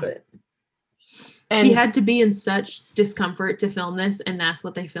 That's it. And she had to be in such discomfort to film this, and that's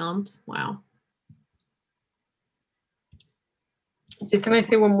what they filmed. Wow. Can I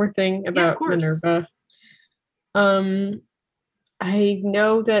say one more thing about Minerva? I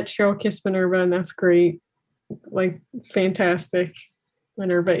know that Cheryl kissed Minerva, and that's great. Like, fantastic.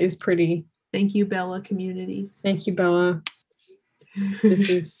 Minerva is pretty. Thank you, Bella Communities. Thank you, Bella. This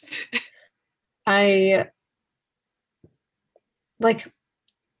is...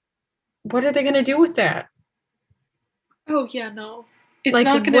 what are they going to do with that? Oh, yeah, no. It's like,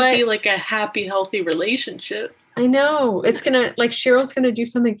 not going to be like a happy, healthy relationship. I know. It's going to, like, Cheryl's going to do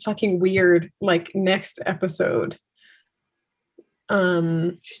something fucking weird, like, next episode.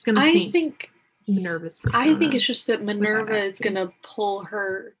 She's going to paint Minerva's persona. I think it's just that Minerva is going to pull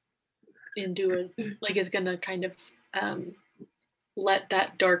her into is going to kind of let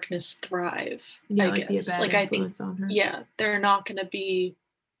that darkness thrive. Yeah, I guess. Be a bad influence on her. Yeah, they're not going to be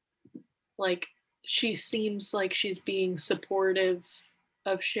like, she seems like she's being supportive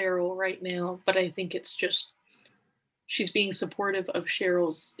of Cheryl right now, but I think it's just she's being supportive of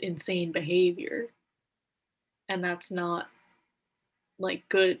Cheryl's insane behavior, and that's not like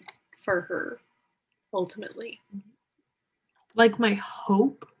good for her ultimately. Like my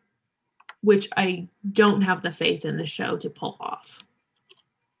hope, which I don't have the faith in the show to pull off,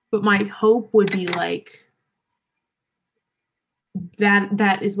 but my hope would be like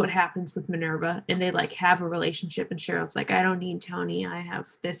that is what happens with Minerva, and they like have a relationship, and Cheryl's like, I don't need Toni, I have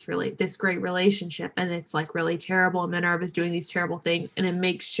this great relationship, and it's like really terrible, and Minerva's doing these terrible things, and it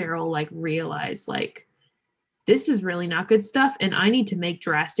makes Cheryl like realize like this is really not good stuff, and I need to make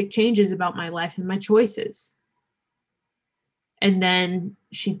drastic changes about my life and my choices. And then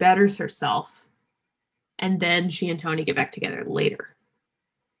she betters herself, and then she and Toni get back together later.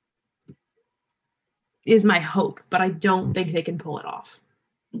 Is my hope, but I don't think they can pull it off.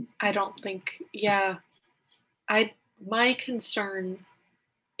 I don't think, my concern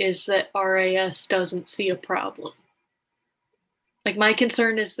is that RAS doesn't see a problem. Like, my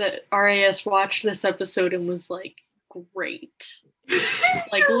concern is that RAS watched this episode and was like, great.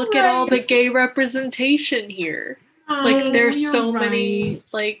 Like, look at all the gay representation here. Like, there's so many,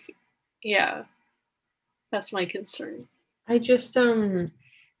 like, yeah. That's my concern. I just, do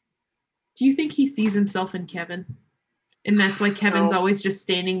you think he sees himself in Kevin? And that's why Kevin's always just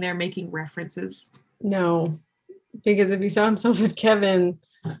standing there making references? No. Because if he saw himself with Kevin,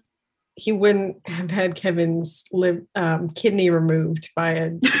 he wouldn't have had Kevin's kidney removed by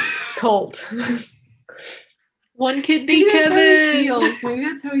a cult. One kidney, Kevin. Maybe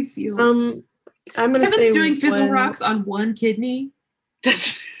that's how he feels. I'm gonna Kevin's doing fizzle rocks on one kidney.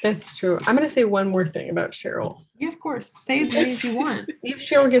 That's true. I'm going to say one more thing about Cheryl. Yeah, of course. Say as many as you want. If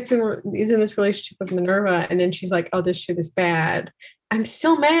Cheryl is in this relationship with Minerva, and then she's like, oh, this shit is bad, I'm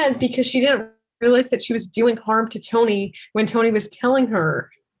still mad because she didn't realize that she was doing harm to Toni when Toni was telling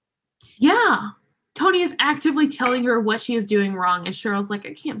her. Yeah. Toni is actively telling her what she is doing wrong, and Cheryl's like,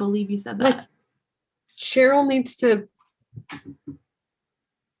 I can't believe you said that. Like, Cheryl needs to...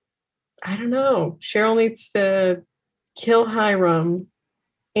 I don't know. Cheryl needs to kill Hiram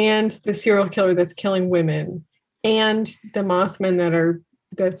and the serial killer that's killing women and the Mothman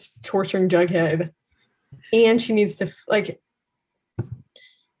that's torturing Jughead. And she needs to, like,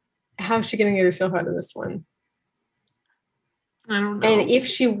 how's she going to get herself out of this one? I don't know. And if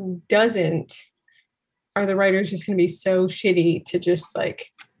she doesn't, are the writers just going to be so shitty to just,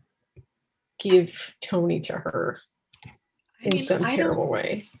 like, give Toni to her in some terrible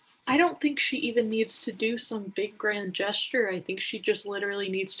way? I don't think she even needs to do some big grand gesture. I think she just literally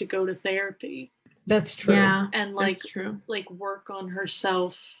needs to go to therapy. That's true. Yeah, and like, that's true. Like work on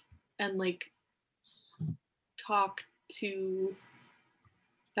herself and like talk to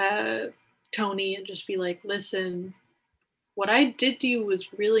Toni and just be like, listen, what I did to you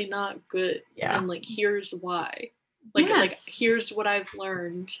was really not good. Yeah. And like, here's why. Like here's what I've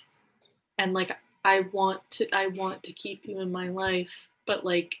learned. And like, I want to keep you in my life, but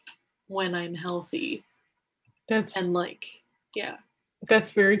like when I'm healthy. And like, yeah. That's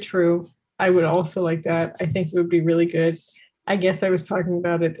very true. I would also like that. I think it would be really good. I guess I was talking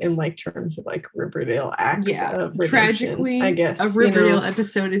about it in like terms of like Riverdale acts of redemption. Tragically, I guess a Riverdale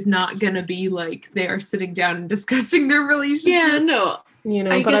episode is not gonna be like they are sitting down and discussing their relationship. Yeah, no.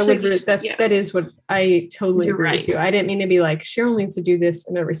 But I would that is what I totally agree with you. I didn't mean to be like Cheryl needs to do this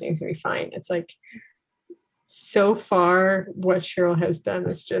and everything's gonna be fine. It's like so far what Cheryl has done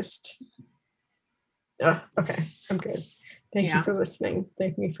is just okay. I'm good. Thank you for listening.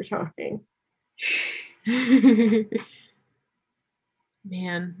 Thank me for talking.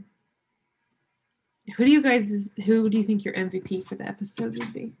 Man, who do you think your MVP for the episode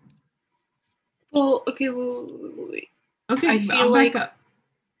would be? Well, okay, wait. Okay,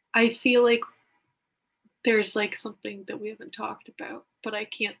 I feel like there's like something that we haven't talked about, but I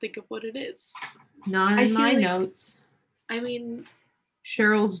can't think of what it is. Not in my notes. I mean,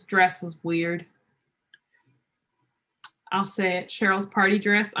 Cheryl's dress was weird. I'll say it. Cheryl's party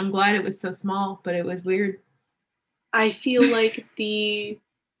dress. I'm glad it was so small, but it was weird. I feel like the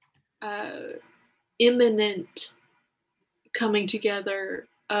imminent coming together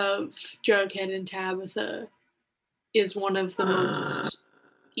of Jughead and Tabitha is one of the most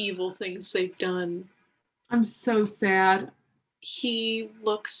evil things they've done. I'm so sad. He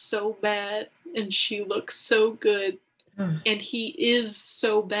looks so bad and she looks so good. And he is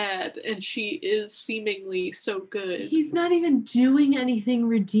so bad and she is seemingly so good. He's not even doing anything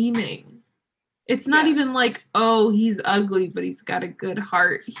redeeming. It's not even like, oh, he's ugly, but he's got a good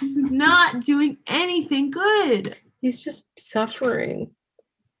heart. He's not doing anything good. He's just suffering.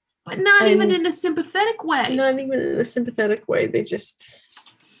 But not even in a sympathetic way. Not even in a sympathetic way.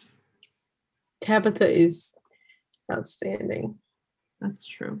 Tabitha is outstanding. That's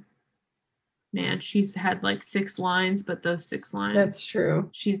true. Man, she's had like 6 lines, but those 6 lines. That's true.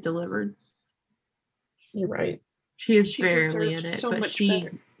 She's delivered. You're right. She is barely in it, but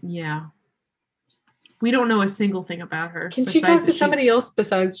yeah. We don't know a single thing about her. Can she talk to somebody else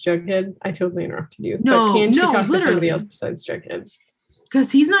besides Jughead? I totally interrupted you. No, but can she talk to somebody else besides Jughead?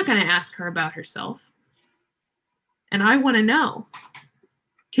 Because he's not going to ask her about herself. And I want to know.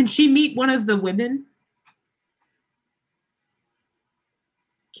 Can she meet one of the women?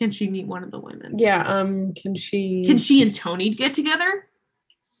 Can she meet one of the women? Yeah, can she... Can she and Tony get together?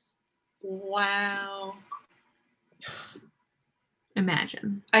 Wow.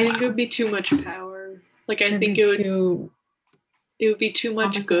 Imagine. I think it would be too much power. Like, I think it would be too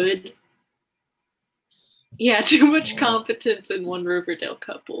much good. Yeah, too much competence in one Riverdale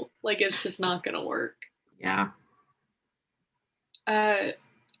couple. Like, it's just not gonna work. Yeah. I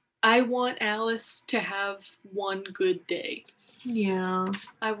want Alice to have one good day. Yeah.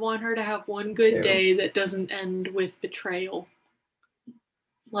 I want her to have one good day that doesn't end with betrayal.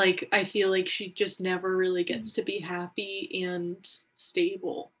 Like, I feel like she just never really gets to be happy and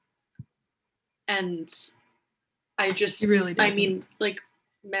stable. And I just, really doesn't. I mean, like,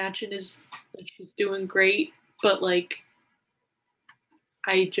 Machen is, like, she's doing great, but, like,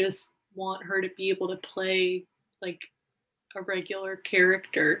 I just want her to be able to play, like, a regular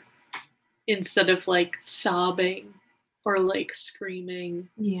character instead of, like, sobbing or, like, screaming.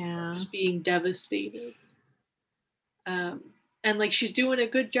 Yeah. Just being devastated. And, like, she's doing a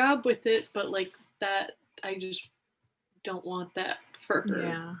good job with it, but, like, that, I just don't want that for her.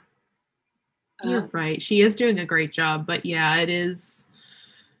 Yeah. You're right. She is doing a great job, but yeah, it is.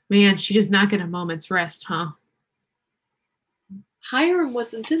 Man, she does not get a moment's rest, huh? Hiram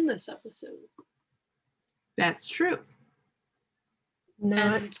wasn't in this episode. That's true.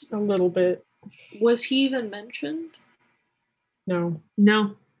 Not a little bit. Was he even mentioned? No.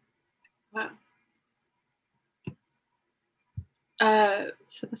 No. Wow.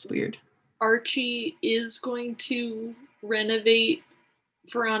 So that's weird. Archie is going to renovate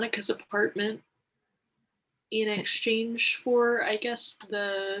Veronica's apartment in exchange for, I guess,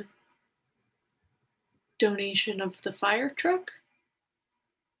 the donation of the fire truck.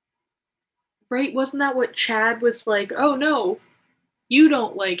 Right? Wasn't that what Chad was like? Oh no, you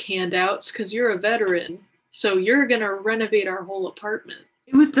don't like handouts because you're a veteran, so you're gonna renovate our whole apartment.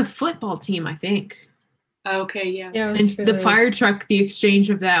 It was the football team, I think. Okay, yeah. And the fire truck, the exchange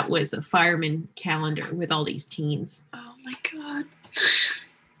of that was a fireman calendar with all these teens. Oh my god.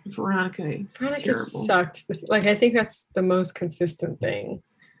 Veronica sucked. I think that's the most consistent thing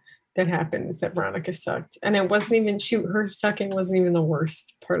that happened is that Veronica sucked. And it wasn't even her sucking wasn't even the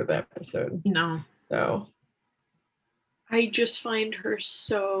worst part of the episode. No. So I just find her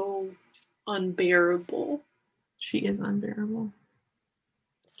so unbearable. She is unbearable.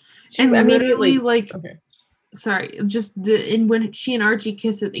 She And immediately literally, like, okay. Sorry, just when she and Archie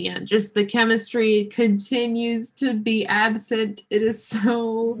kiss at the end, just the chemistry continues to be absent. It is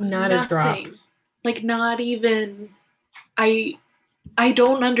so Not a drop. Like, not even. I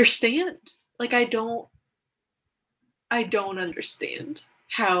don't understand. Like, I don't understand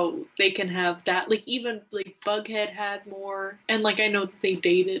how they can have that. Like, even like Bughead had more, and like I know they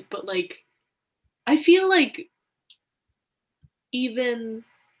dated, but like I feel like even.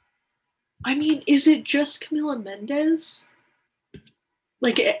 I mean, is it just Camila Mendes?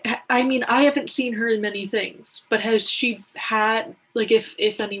 Like, I mean, I haven't seen her in many things, but has she had, like,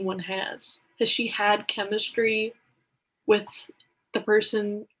 if anyone has she had chemistry with the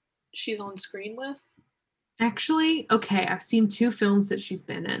person she's on screen with? Actually, okay, I've seen 2 films that she's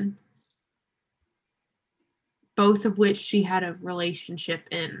been in, both of which she had a relationship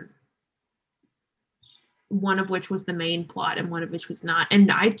in. One of which was the main plot, and one of which was not. And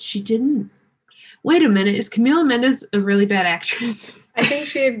she didn't. Wait a minute, is Camila Mendes a really bad actress? I think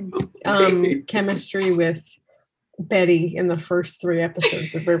she had chemistry with Betty in the first 3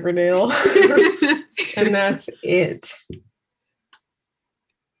 episodes of Riverdale. And that's it.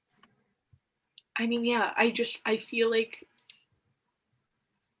 I mean, yeah, I feel like.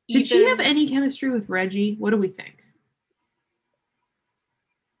 Did she have any chemistry with Reggie? What do we think?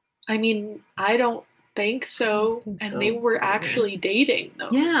 I mean, I don't think so. And they were actually dating, though.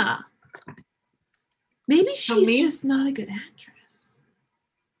 Yeah. Maybe she's just not a good actress.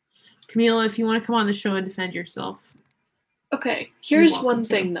 Camila, if you want to come on the show and defend yourself. Okay, here's one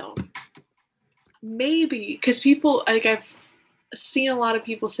thing, though. Maybe, because people, like, I've seen a lot of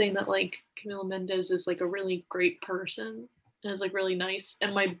people saying that, like, Camila Mendes is, like, a really great person and is, like, really nice.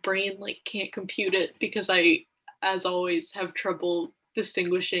 And my brain, like, can't compute it because I, as always, have trouble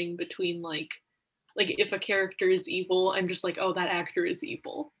distinguishing between, like if a character is evil, I'm just like, oh, that actor is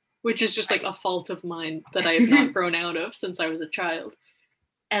evil, which is just like a fault of mine that I have not grown out of since I was a child.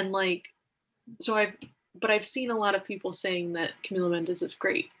 And like, so I've seen a lot of people saying that Camila Mendes is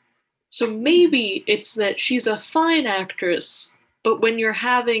great. So maybe it's that she's a fine actress, but when you're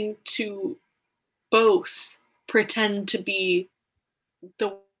having to both pretend to be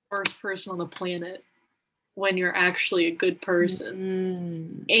the worst person on the planet when you're actually a good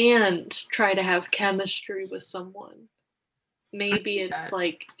person and try to have chemistry with someone, maybe it's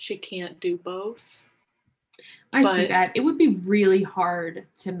like she can't do both. I see that. It would be really hard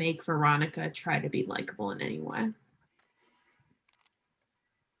to make Veronica try to be likable in any way.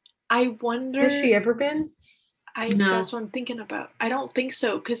 I wonder. Has she ever been? No. That's what I'm thinking about. I don't think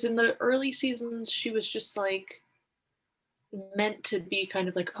so, because in the early seasons, she was just like meant to be kind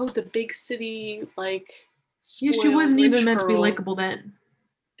of like, oh, the big city, like. Yeah, she wasn't even meant to be likable then.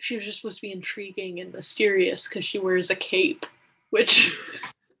 She was just supposed to be intriguing and mysterious because she wears a cape, which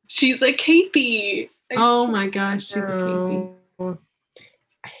she's a capey. Oh my gosh, she's a capey.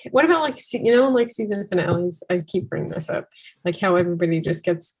 What about like like season finales? I keep bringing this up, like how everybody just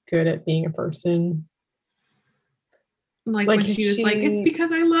gets good at being a person. Like when she was like, "It's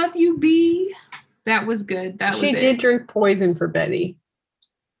because I love you, B." That was good. That was she did drink poison for Betty.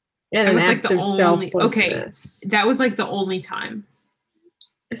 And that was like the only okay. That was like the only time.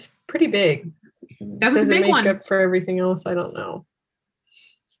 It's pretty big. That was a big one. Does it make up for everything else? I don't know.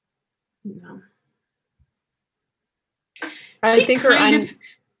 No. I think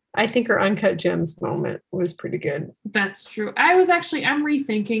her Uncut Gems moment was pretty good. That's true. I'm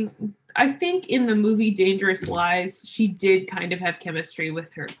rethinking. I think in the movie Dangerous Lies, she did kind of have chemistry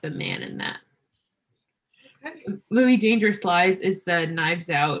with the man in that. Okay. Movie Dangerous Lies is the Knives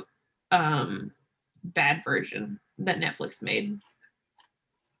Out bad version that Netflix made.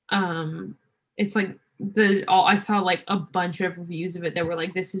 It's like I saw like a bunch of reviews of it that were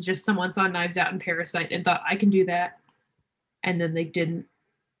like, this is just someone saw Knives Out and Parasite and thought I can do that, and then they didn't,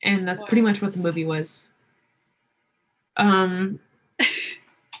 and that's pretty much what the movie was. Yeah,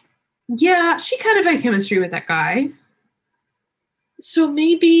 she kind of had chemistry with that guy. So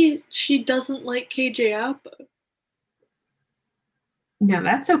maybe she doesn't like KJ Apa. No,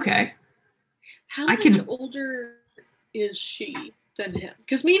 that's okay. How much older is she than him?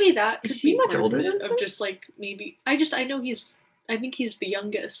 Because maybe that could be much older than him? Just like maybe I know I think he's the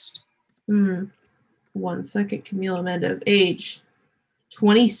youngest. 1 second. Camila Mendes, age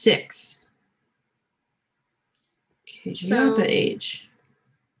 26. KJ Apa age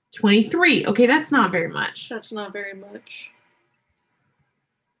 23. Okay, that's not very much. That's not very much.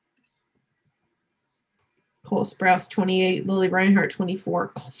 Cole Sprouse 28, Lily Reinhart 24.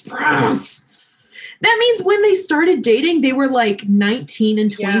 Cole Sprouse. That means when they started dating, they were like 19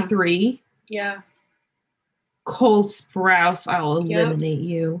 and 23. Yeah. Cole Sprouse, I'll eliminate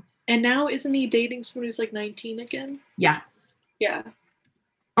you. And now isn't he dating someone who's like 19 again? Yeah. Yeah.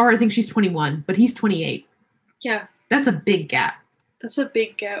 Or I think she's 21, but he's 28. Yeah. That's a big gap. That's a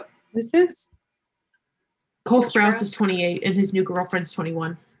big gap. Who's this? Cole Sprouse is 28 and his new girlfriend's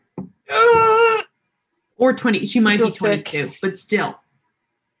 21. Or 20. She might be 22, sick. But still.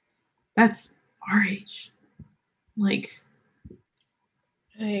 That's our age. Like,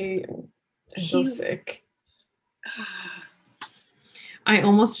 I feel sick. I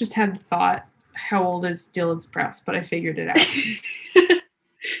almost just had the thought, how old is Dylan Sprouse? But I figured it out.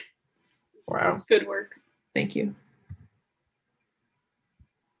 Wow. Good work. Thank you.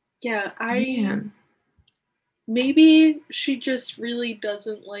 Yeah, maybe she just really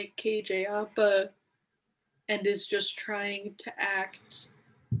doesn't like KJ Apa and is just trying to act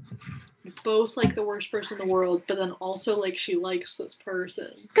both like the worst person in the world, but then also like she likes this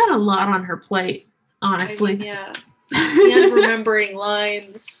person. Got a lot on her plate, honestly. I mean, yeah. And remembering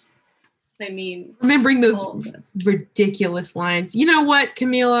lines. I mean, remembering those ridiculous lines. You know what,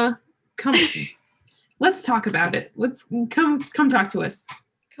 Camila? Come let's talk about it. Let's come talk to us.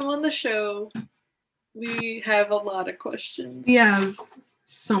 Come on the show. We have a lot of questions. We have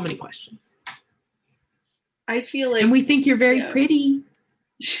so many questions. I feel like, and we think you're very pretty.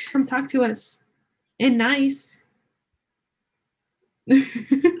 Come talk to us. And nice.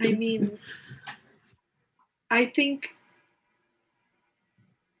 I mean, I think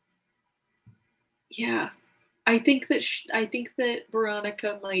that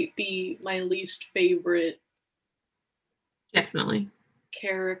Veronica might be my least favorite. Definitely.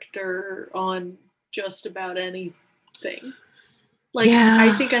 Character on just about anything. Like, yeah.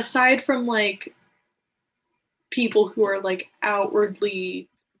 I think aside from like people who are like outwardly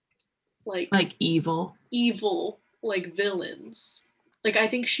like evil, like villains. Like, I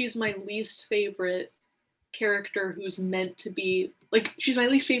think she's my least favorite character who's meant to be like, she's my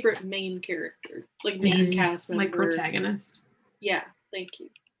least favorite main character, like main cast member, like protagonist. Yeah, thank you.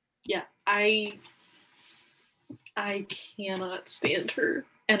 Yeah, I cannot stand her,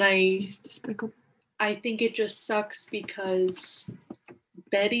 and she's despicable. I think it just sucks because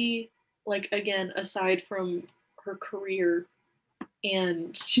Betty, like, again, aside from her career,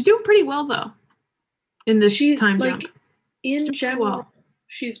 and she's doing pretty well though in this time jump. In general,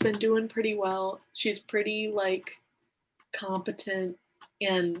 she's been doing pretty well. She's pretty like competent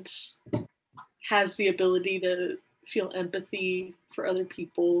and has the ability to feel empathy for other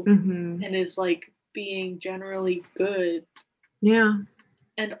people, and is like being generally good. Yeah.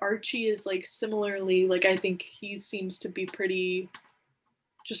 And Archie is like similarly, like, I think he seems to be pretty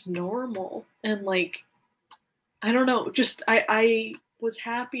just normal, and like, I don't know, just I was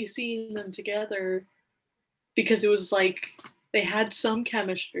happy seeing them together because it was like they had some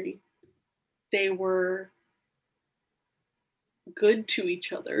chemistry. They were good to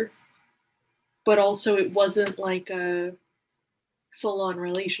each other, but also it wasn't like a full-on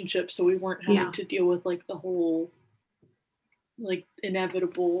relationship, so we weren't having to deal with like the whole like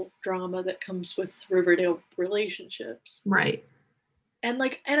inevitable drama that comes with Riverdale relationships. Right. And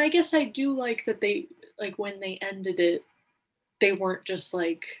I guess I do like that they, like, when they ended it, they weren't just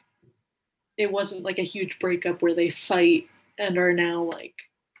like, it wasn't like a huge breakup where they fight and are now like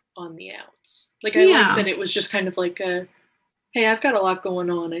on the outs. Like, I like that it was just kind of like a, hey, I've got a lot going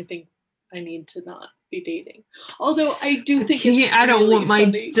on. I think I need to not be dating. Although I do think I don't want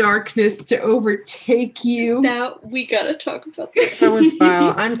my darkness to overtake you. Now we gotta talk about that. That was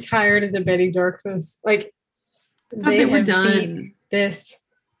vile. I'm tired of the Betty darkness. Like, they were done. This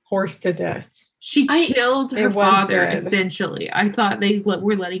horse to death. She killed her father, essentially. I thought they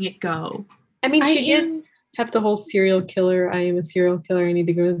were letting it go. I mean, she did have the whole serial killer. I am a serial killer. I need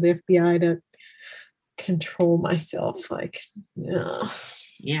to go to the FBI to control myself. Like,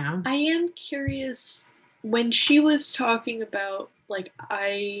 yeah. I am curious, when she was talking about like,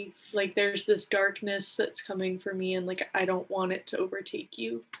 there's this darkness that's coming for me, and like, I don't want it to overtake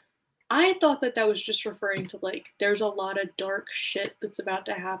you. I thought that was just referring to like, there's a lot of dark shit that's about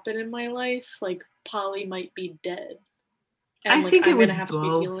to happen in my life. Like, Polly might be dead, and I think I'm gonna have to be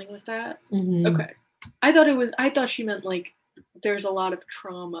dealing with that. Mm-hmm. Okay, I thought she meant like, there's a lot of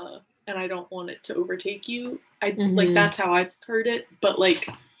trauma, and I don't want it to overtake you. Like, that's how I heard it. But like,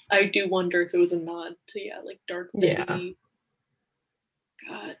 I do wonder if it was a nod to like dark Betty.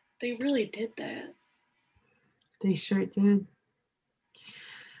 God, they really did that. They sure did.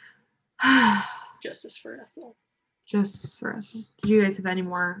 Justice for Ethel. Justice for Ethel. Did you guys have any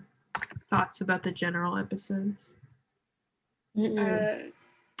more thoughts about the general episode?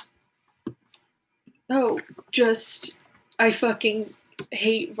 Oh, just I fucking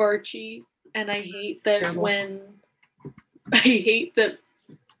hate Varchi, and I hate that I hate that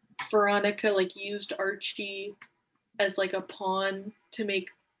Veronica like used Archie as like a pawn to make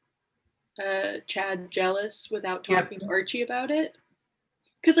Chad jealous without talking to Archie about it.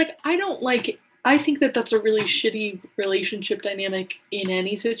 Because like I think that that's a really shitty relationship dynamic in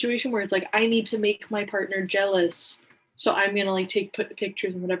any situation where it's like I need to make my partner jealous, so I'm gonna like take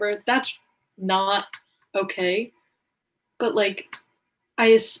pictures and whatever. That's not okay. But like I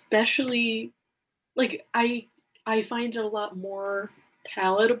especially like I find it a lot more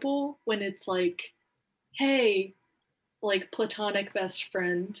palatable when it's like, hey, like platonic best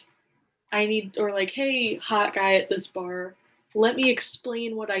friend, I need, or like, hey, hot guy at this bar, let me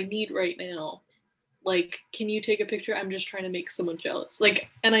explain what I need right now. Like, can you take a picture? I'm just trying to make someone jealous. Like,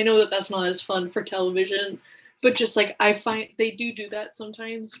 and I know that that's not as fun for television, but just like I find they do that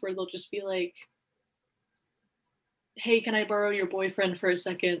sometimes where they'll just be like, hey, can I borrow your boyfriend for a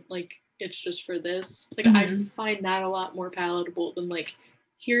second? Like, it's just for this. Like, I find that a lot more palatable than like,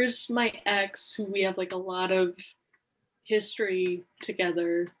 here's my ex who we have like a lot of history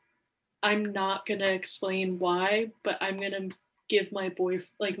together. I'm not gonna explain why, but I'm gonna give my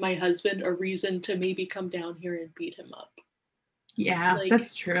my husband a reason to maybe come down here and beat him up. Yeah, like,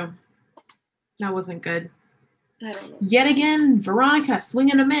 that's true. That wasn't good. I don't know. Yet again, Veronica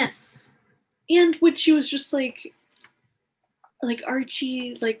swing and a miss. And when she was just like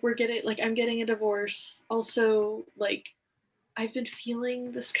Archie, like I'm getting a divorce. Also, like I've been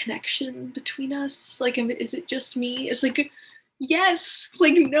feeling this connection between us. Like, is it just me? It's like, yes.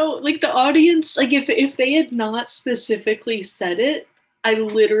 Like, no. Like the audience. Like, if they had not specifically said it, I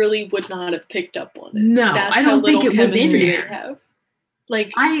literally would not have picked up on it. No, I don't think it was in there.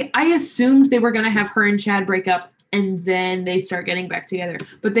 Like, I assumed they were gonna have her and Chad break up and then they start getting back together,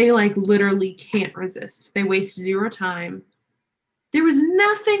 but they like literally can't resist. They waste zero time. There was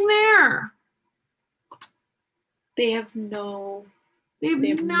nothing there. They have no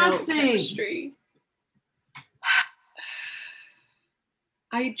nothing. No chemistry.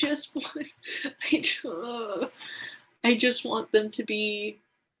 I just want them to be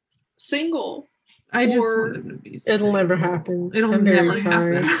single. I just want them to be single. It'll never happen. It'll never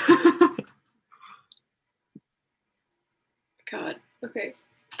happen. God. Okay.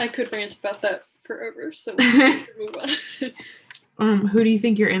 I could rant about that forever, so we can move on. Who do you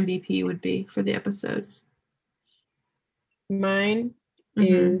think your MVP would be for the episode? Mine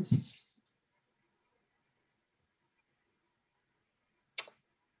is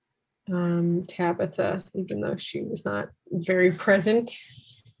Tabitha, even though she was not very present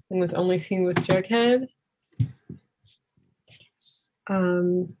and was only seen with Jughead.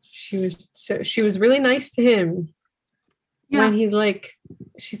 She was really nice to him. Yeah. When he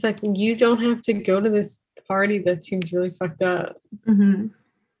she's like, you don't have to go to this party that seems really fucked up. Mm-hmm.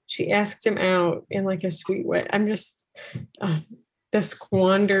 She asked him out in like a sweet way. I'm just the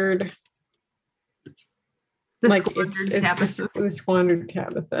squandered Tabitha. The squandered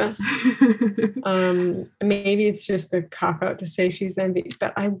Tabitha. Maybe it's just a cop out to say she's the MVP,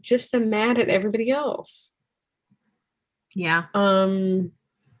 but I just am mad at everybody else. Yeah. I'm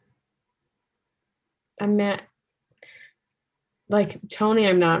mad. Like Tony,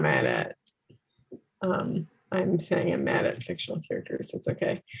 I'm not mad at. I'm saying I'm mad at fictional characters. It's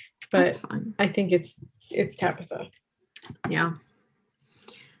okay, but I think it's Tabitha. Yeah.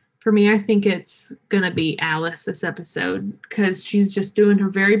 For me, I think it's gonna be Alice this episode because she's just doing her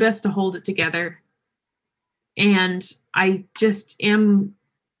very best to hold it together, and I just am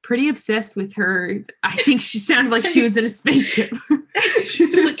pretty obsessed with her. I think she sounded like she was in a spaceship.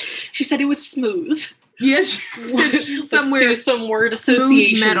 She said it was smooth. Yes, she's somewhere. Let's do some word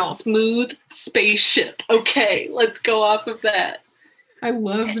association. Metal. Smooth spaceship. Okay, let's go off of that. I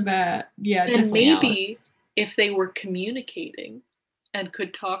loved that. Yeah, and definitely. Maybe Alice. If they were communicating and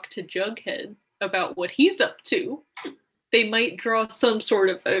could talk to Jughead about what he's up to, they might draw some sort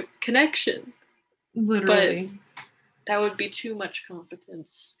of a connection. Literally. But that would be too much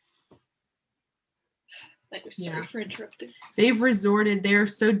competence. Sorry for interrupting. They're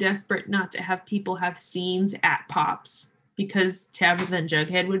so desperate not to have people have scenes at Pops because Tabitha and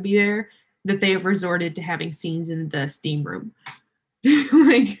Jughead would be there that they have resorted to having scenes in the steam room.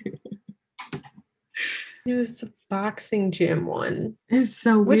 It was the boxing gym one. It's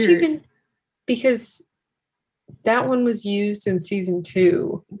so weird. Because that one was used in season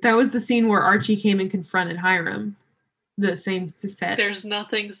 2. That was the scene where Archie came and confronted Hiram. The same set. There's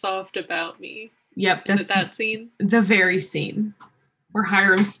nothing soft about me. Yep, that's that scene. The very scene where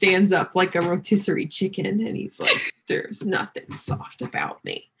Hiram stands up like a rotisserie chicken and he's like, there's nothing soft about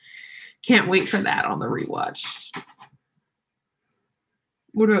me. Can't wait for that on the rewatch.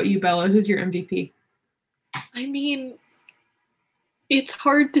 What about you, Bella? Who's your MVP? I mean, it's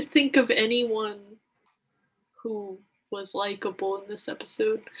hard to think of anyone who was likable in this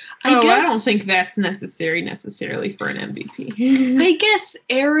episode. I don't think that's necessarily for an MVP. I guess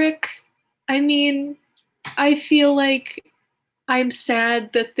Eric, I mean, I feel like I'm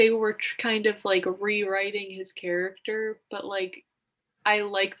sad that they were kind of like rewriting his character, but like I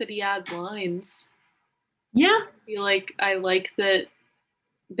like that he had lines. Yeah. I like that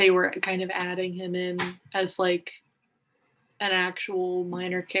they were kind of adding him in as like an actual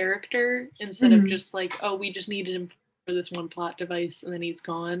minor character instead of just like, oh, we just needed him for this one plot device and then he's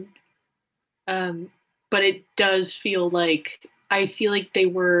gone. But it does feel like, I feel like they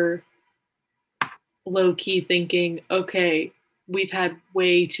were low-key thinking, okay, we've had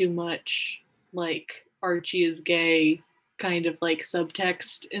way too much like Archie is gay kind of like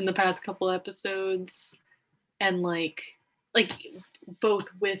subtext in the past couple episodes, and like both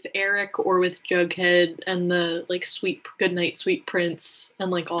with Eric or with Jughead and the like sweet goodnight sweet prince and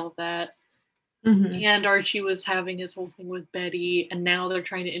like all of that. And Archie was having his whole thing with Betty, and now they're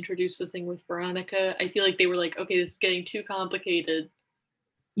trying to introduce the thing with Veronica. I feel like they were like, okay, this is getting too complicated.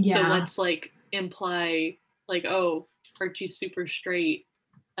 So let's like imply like, oh, Archie's super straight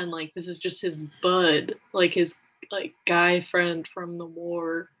and like this is just his bud, like his like guy friend from the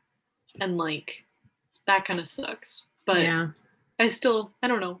war, and like that kind of sucks. But yeah, I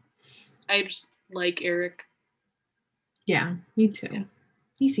don't know. I just like Eric. Yeah, me too. Yeah.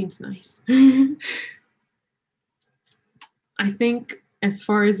 He seems nice. I think as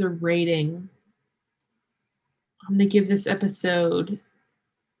far as a rating, I'm gonna give this episode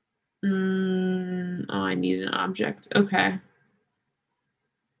I need an object. Okay.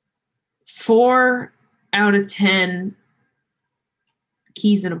 4 out of 10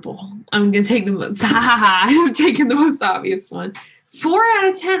 keys in a bowl. I'm going to take the most, I'm taking the most obvious one. 4 out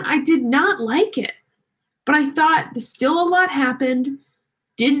of 10, I did not like it. But I thought still a lot happened.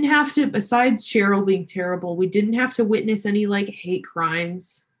 Didn't have to, besides Cheryl being terrible, we didn't have to witness any like hate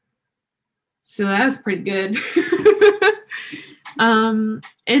crimes. So that was pretty good.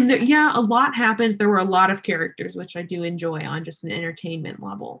 A lot happened. There were a lot of characters, which I do enjoy on just an entertainment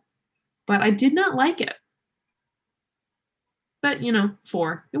level. But I did not like it. But,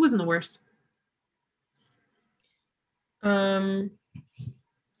 4. It wasn't the worst.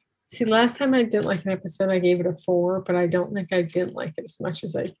 See, last time I didn't like an episode, I gave it a 4, but I don't think I didn't like it as much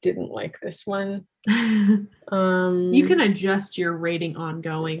as I didn't like this one. You can adjust your rating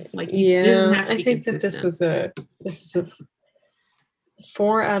ongoing. Like, it doesn't have to be consistent. That this was a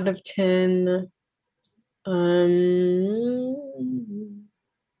 4 out of 10.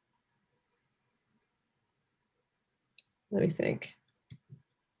 Let me think.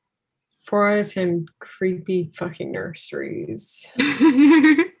 4 out of 10 creepy fucking nurseries.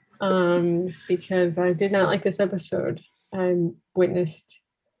 Because I did not like this episode. I witnessed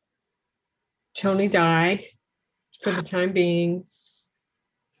Choni die for the time being.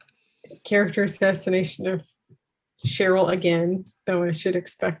 Character assassination of Cheryl again, though I should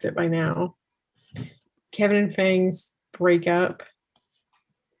expect it by now. Kevin and Fang's breakup.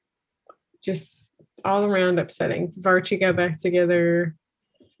 Just all around upsetting. Archie got back together.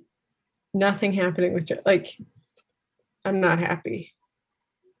 Nothing happening with I'm not happy.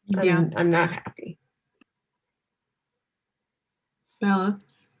 I'm not happy. Bella?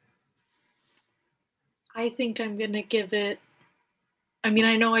 I think I'm gonna give it, I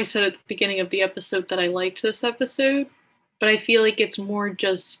know I said at the beginning of the episode that I liked this episode, but I feel like it's more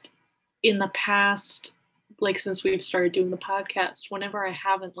just in the past, like since we've started doing the podcast, whenever I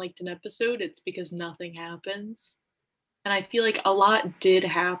haven't liked an episode, it's because nothing happens. And I feel like a lot did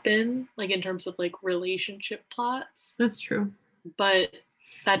happen, like in terms of like relationship plots. That's true. But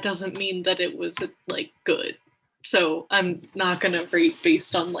that doesn't mean that it was like good. So I'm not gonna rate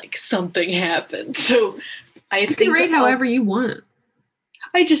based on like something happened. So you can rate however you want.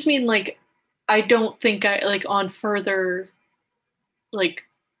 I just mean like I don't think I like on further like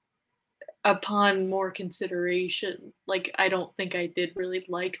upon more consideration, like I don't think I did really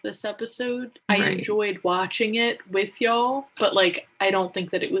like this episode. Right. I enjoyed watching it with y'all, but like I don't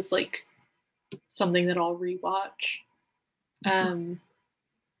think that it was like something that I'll rewatch.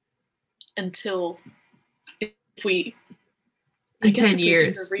 Until if we in 10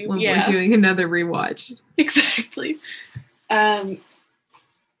 years when we're doing another rewatch. Exactly. I'm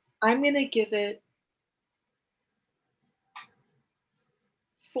gonna give it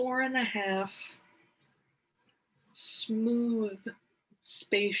 4.5 smooth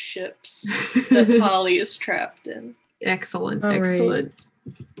spaceships that Polly is trapped in. Excellent.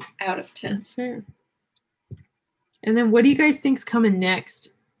 out of 10. That's fair. And then what do you guys think's coming next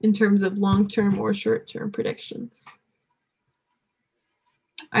in terms of long-term or short-term predictions?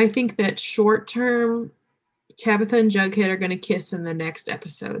 I think that short-term, Tabitha and Jughead are going to kiss in the next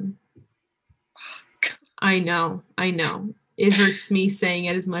episode. I know. It hurts me saying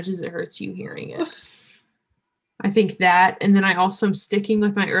it as much as it hurts you hearing it. I think that, and then I also am sticking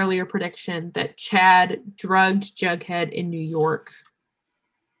with my earlier prediction that Chad drugged Jughead in New York.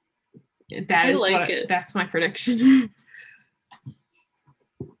 That's my prediction.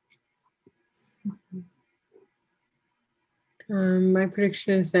 My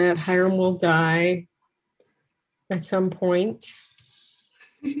prediction is that Hiram will die at some point.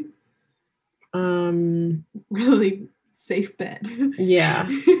 Really safe bet. Yeah,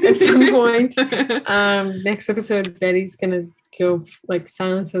 at some point. Next episode, Betty's gonna go like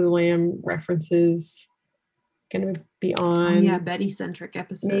Silence of the Lamb references. Gonna be on. Oh, yeah, Betty centric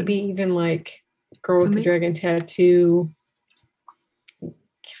episode. Maybe even like Girl with the Dragon Tattoo,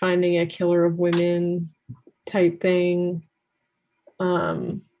 finding a killer of women type thing.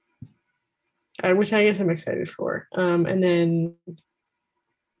 Which I guess I'm excited for. And then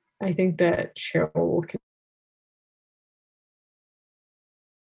I think that Cheryl will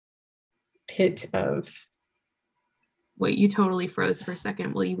pit of. Wait, you totally froze for a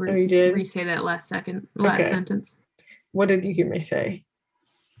second. Will you, you did? Re-say that last sentence? What did you hear me say?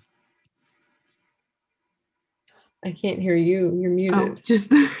 I can't hear you. You're muted. Oh,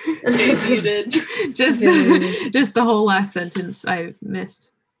 just muted. just the whole last sentence I missed.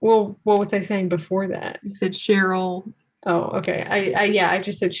 Well, what was I saying before that? You said Cheryl. Oh, okay. I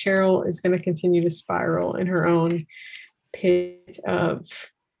just said Cheryl is going to continue to spiral in her own pit of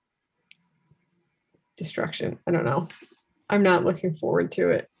destruction. I don't know. I'm not looking forward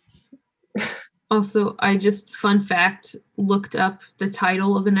to it. Also, I just, fun fact, looked up the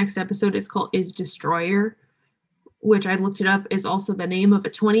title of the next episode. It's called Is Destroyer, which I looked it up is also the name of a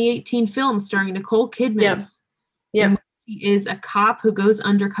 2018 film starring Nicole Kidman. Yep. He is a cop who goes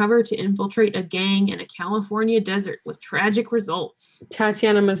undercover to infiltrate a gang in a California desert with tragic results.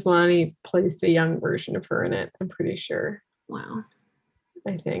 Tatiana Maslany plays the young version of her in it, I'm pretty sure. Wow.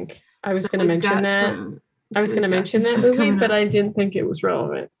 I think. I was going to mention that. I was going to mention that movie, but I didn't think it was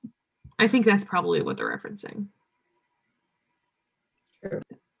relevant. I think that's probably what they're referencing. True.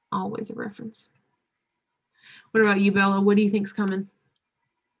 Always a reference. What about you, Bella? What do you think's coming?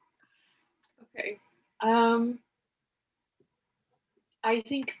 Okay. I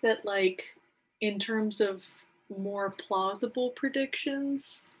think that, like, in terms of more plausible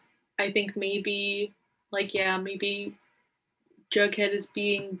predictions, I think maybe Jughead is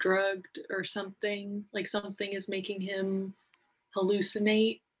being drugged or something. Like, something is making him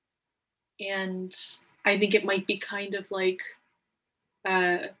hallucinate. And I think it might be kind of like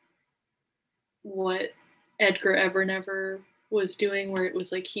what Edgar Evernever was doing, where it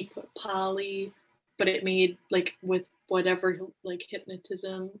was like he put Polly, but it made, like, with whatever, like,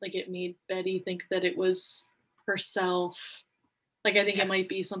 hypnotism, like, it made Betty think that it was herself. Like, I think it might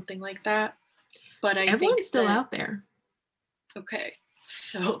be something like that. But I think Evelyn's still out there. Okay,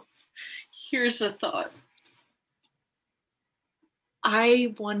 so here's a thought.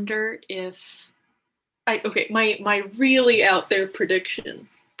 I wonder if my really out there prediction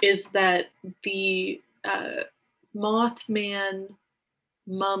is that the Mothman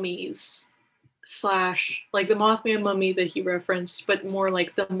mummies / like the Mothman mummy that he referenced, but more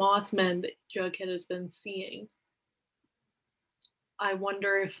like the Mothman that Jughead has been seeing. I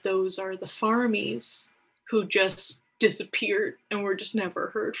wonder if those are the Farmies who just disappeared and were just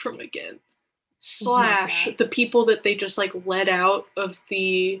never heard from again. / the people that they just, like, let out of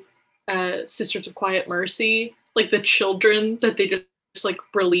the Sisters of Quiet Mercy, like the children that they just like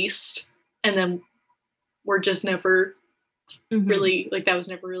released and then were just never really, like, that was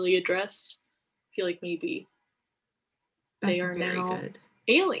never really addressed. I feel like maybe they are now good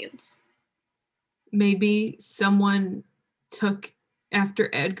aliens. Maybe someone took, after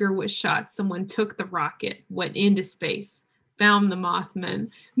Edgar was shot, someone took the rocket, went into space, found the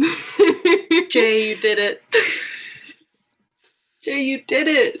Mothman. Jay, you did it. Jay, you did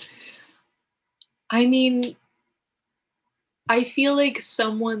it. I mean, I feel like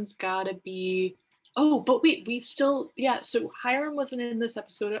someone's gotta be. Oh, but wait, so Hiram wasn't in this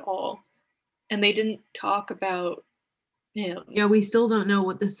episode at all, and they didn't talk about him. Yeah, we still don't know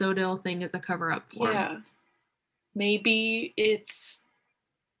what the Sodell thing is a cover-up for. Yeah. Maybe it's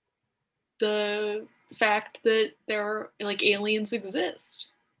the fact that there are, like, aliens exist.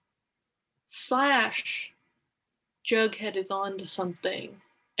 / Jughead is on to something,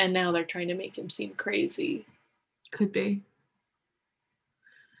 and now they're trying to make him seem crazy. Could be.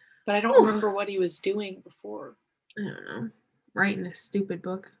 But I don't remember what he was doing before. I don't know. Writing a stupid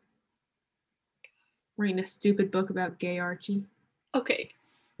book. Writing a stupid book about gay Archie. Okay.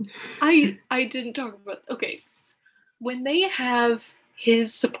 I didn't talk about... Okay. When they have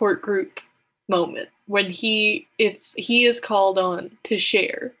his support group moment, when he is called on to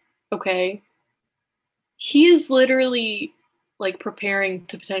share, okay? He is literally, like, preparing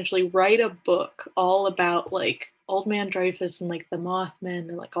to potentially write a book all about, like, Old Man Dreyfus and, like, the Mothman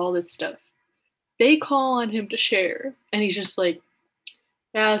and, like, all this stuff. They call on him to share, and he's just like,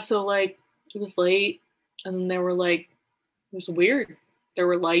 yeah, so, like, it was late, and then they were like, it was weird. There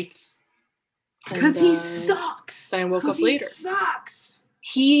were lights. Because he sucks. Then I woke up later. He sucks.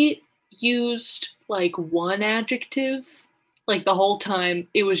 He used, like, one adjective, like, the whole time.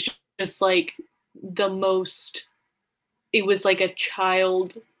 It was just like, the most... It was like a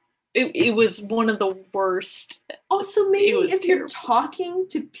child... It was one of the worst. Also, maybe if terrible. You're talking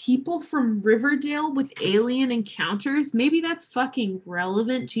to people from Riverdale with alien encounters, maybe that's fucking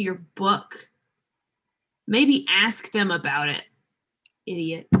relevant to your book. Maybe ask them about it.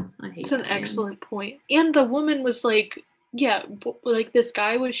 Idiot. I hate It's an excellent point. And the woman was like, yeah, like this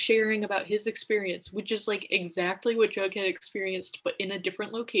guy was sharing about his experience, which is like exactly what Jughead experienced, but in a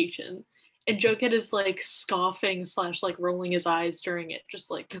different location. And Jughead is like scoffing / like rolling his eyes during it,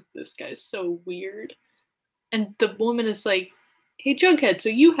 just like, this guy's so weird. And the woman is like, hey, Jughead, so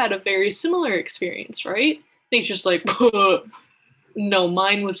you had a very similar experience, right? And he's just like, no,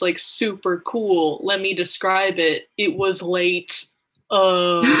 mine was like super cool. Let me describe it. It was late.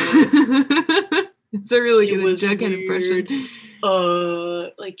 It's a really good Jughead impression.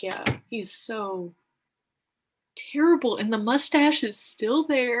 Like, yeah, he's so terrible, and the mustache is still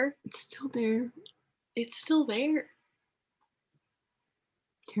there. It's still there. It's still there.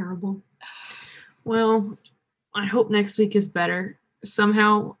 Terrible. Well, I hope next week is better.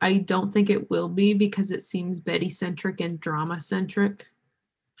 Somehow, I don't think it will be because it seems Betty-centric and drama-centric.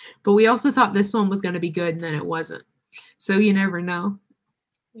 But we also thought this one was going to be good, and then it wasn't. So you never know.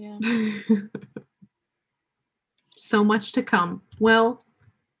 Yeah. So much to come. Well,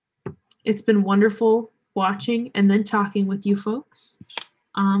 it's been wonderful watching and then talking with you folks.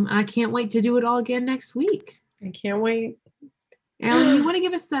 I can't wait to do it all again next week. I can't wait. Alan, you want to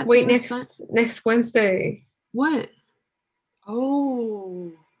give us that? Wait, next Wednesday. What?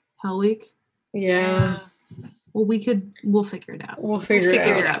 Oh. Hell Week? Yeah. Well, we'll figure it out. We'll figure it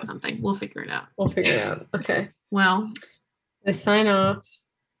out. We'll figure it out. We'll figure it out. Okay. Well, let's sign off.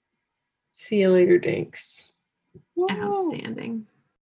 See you later, Dinks. Outstanding.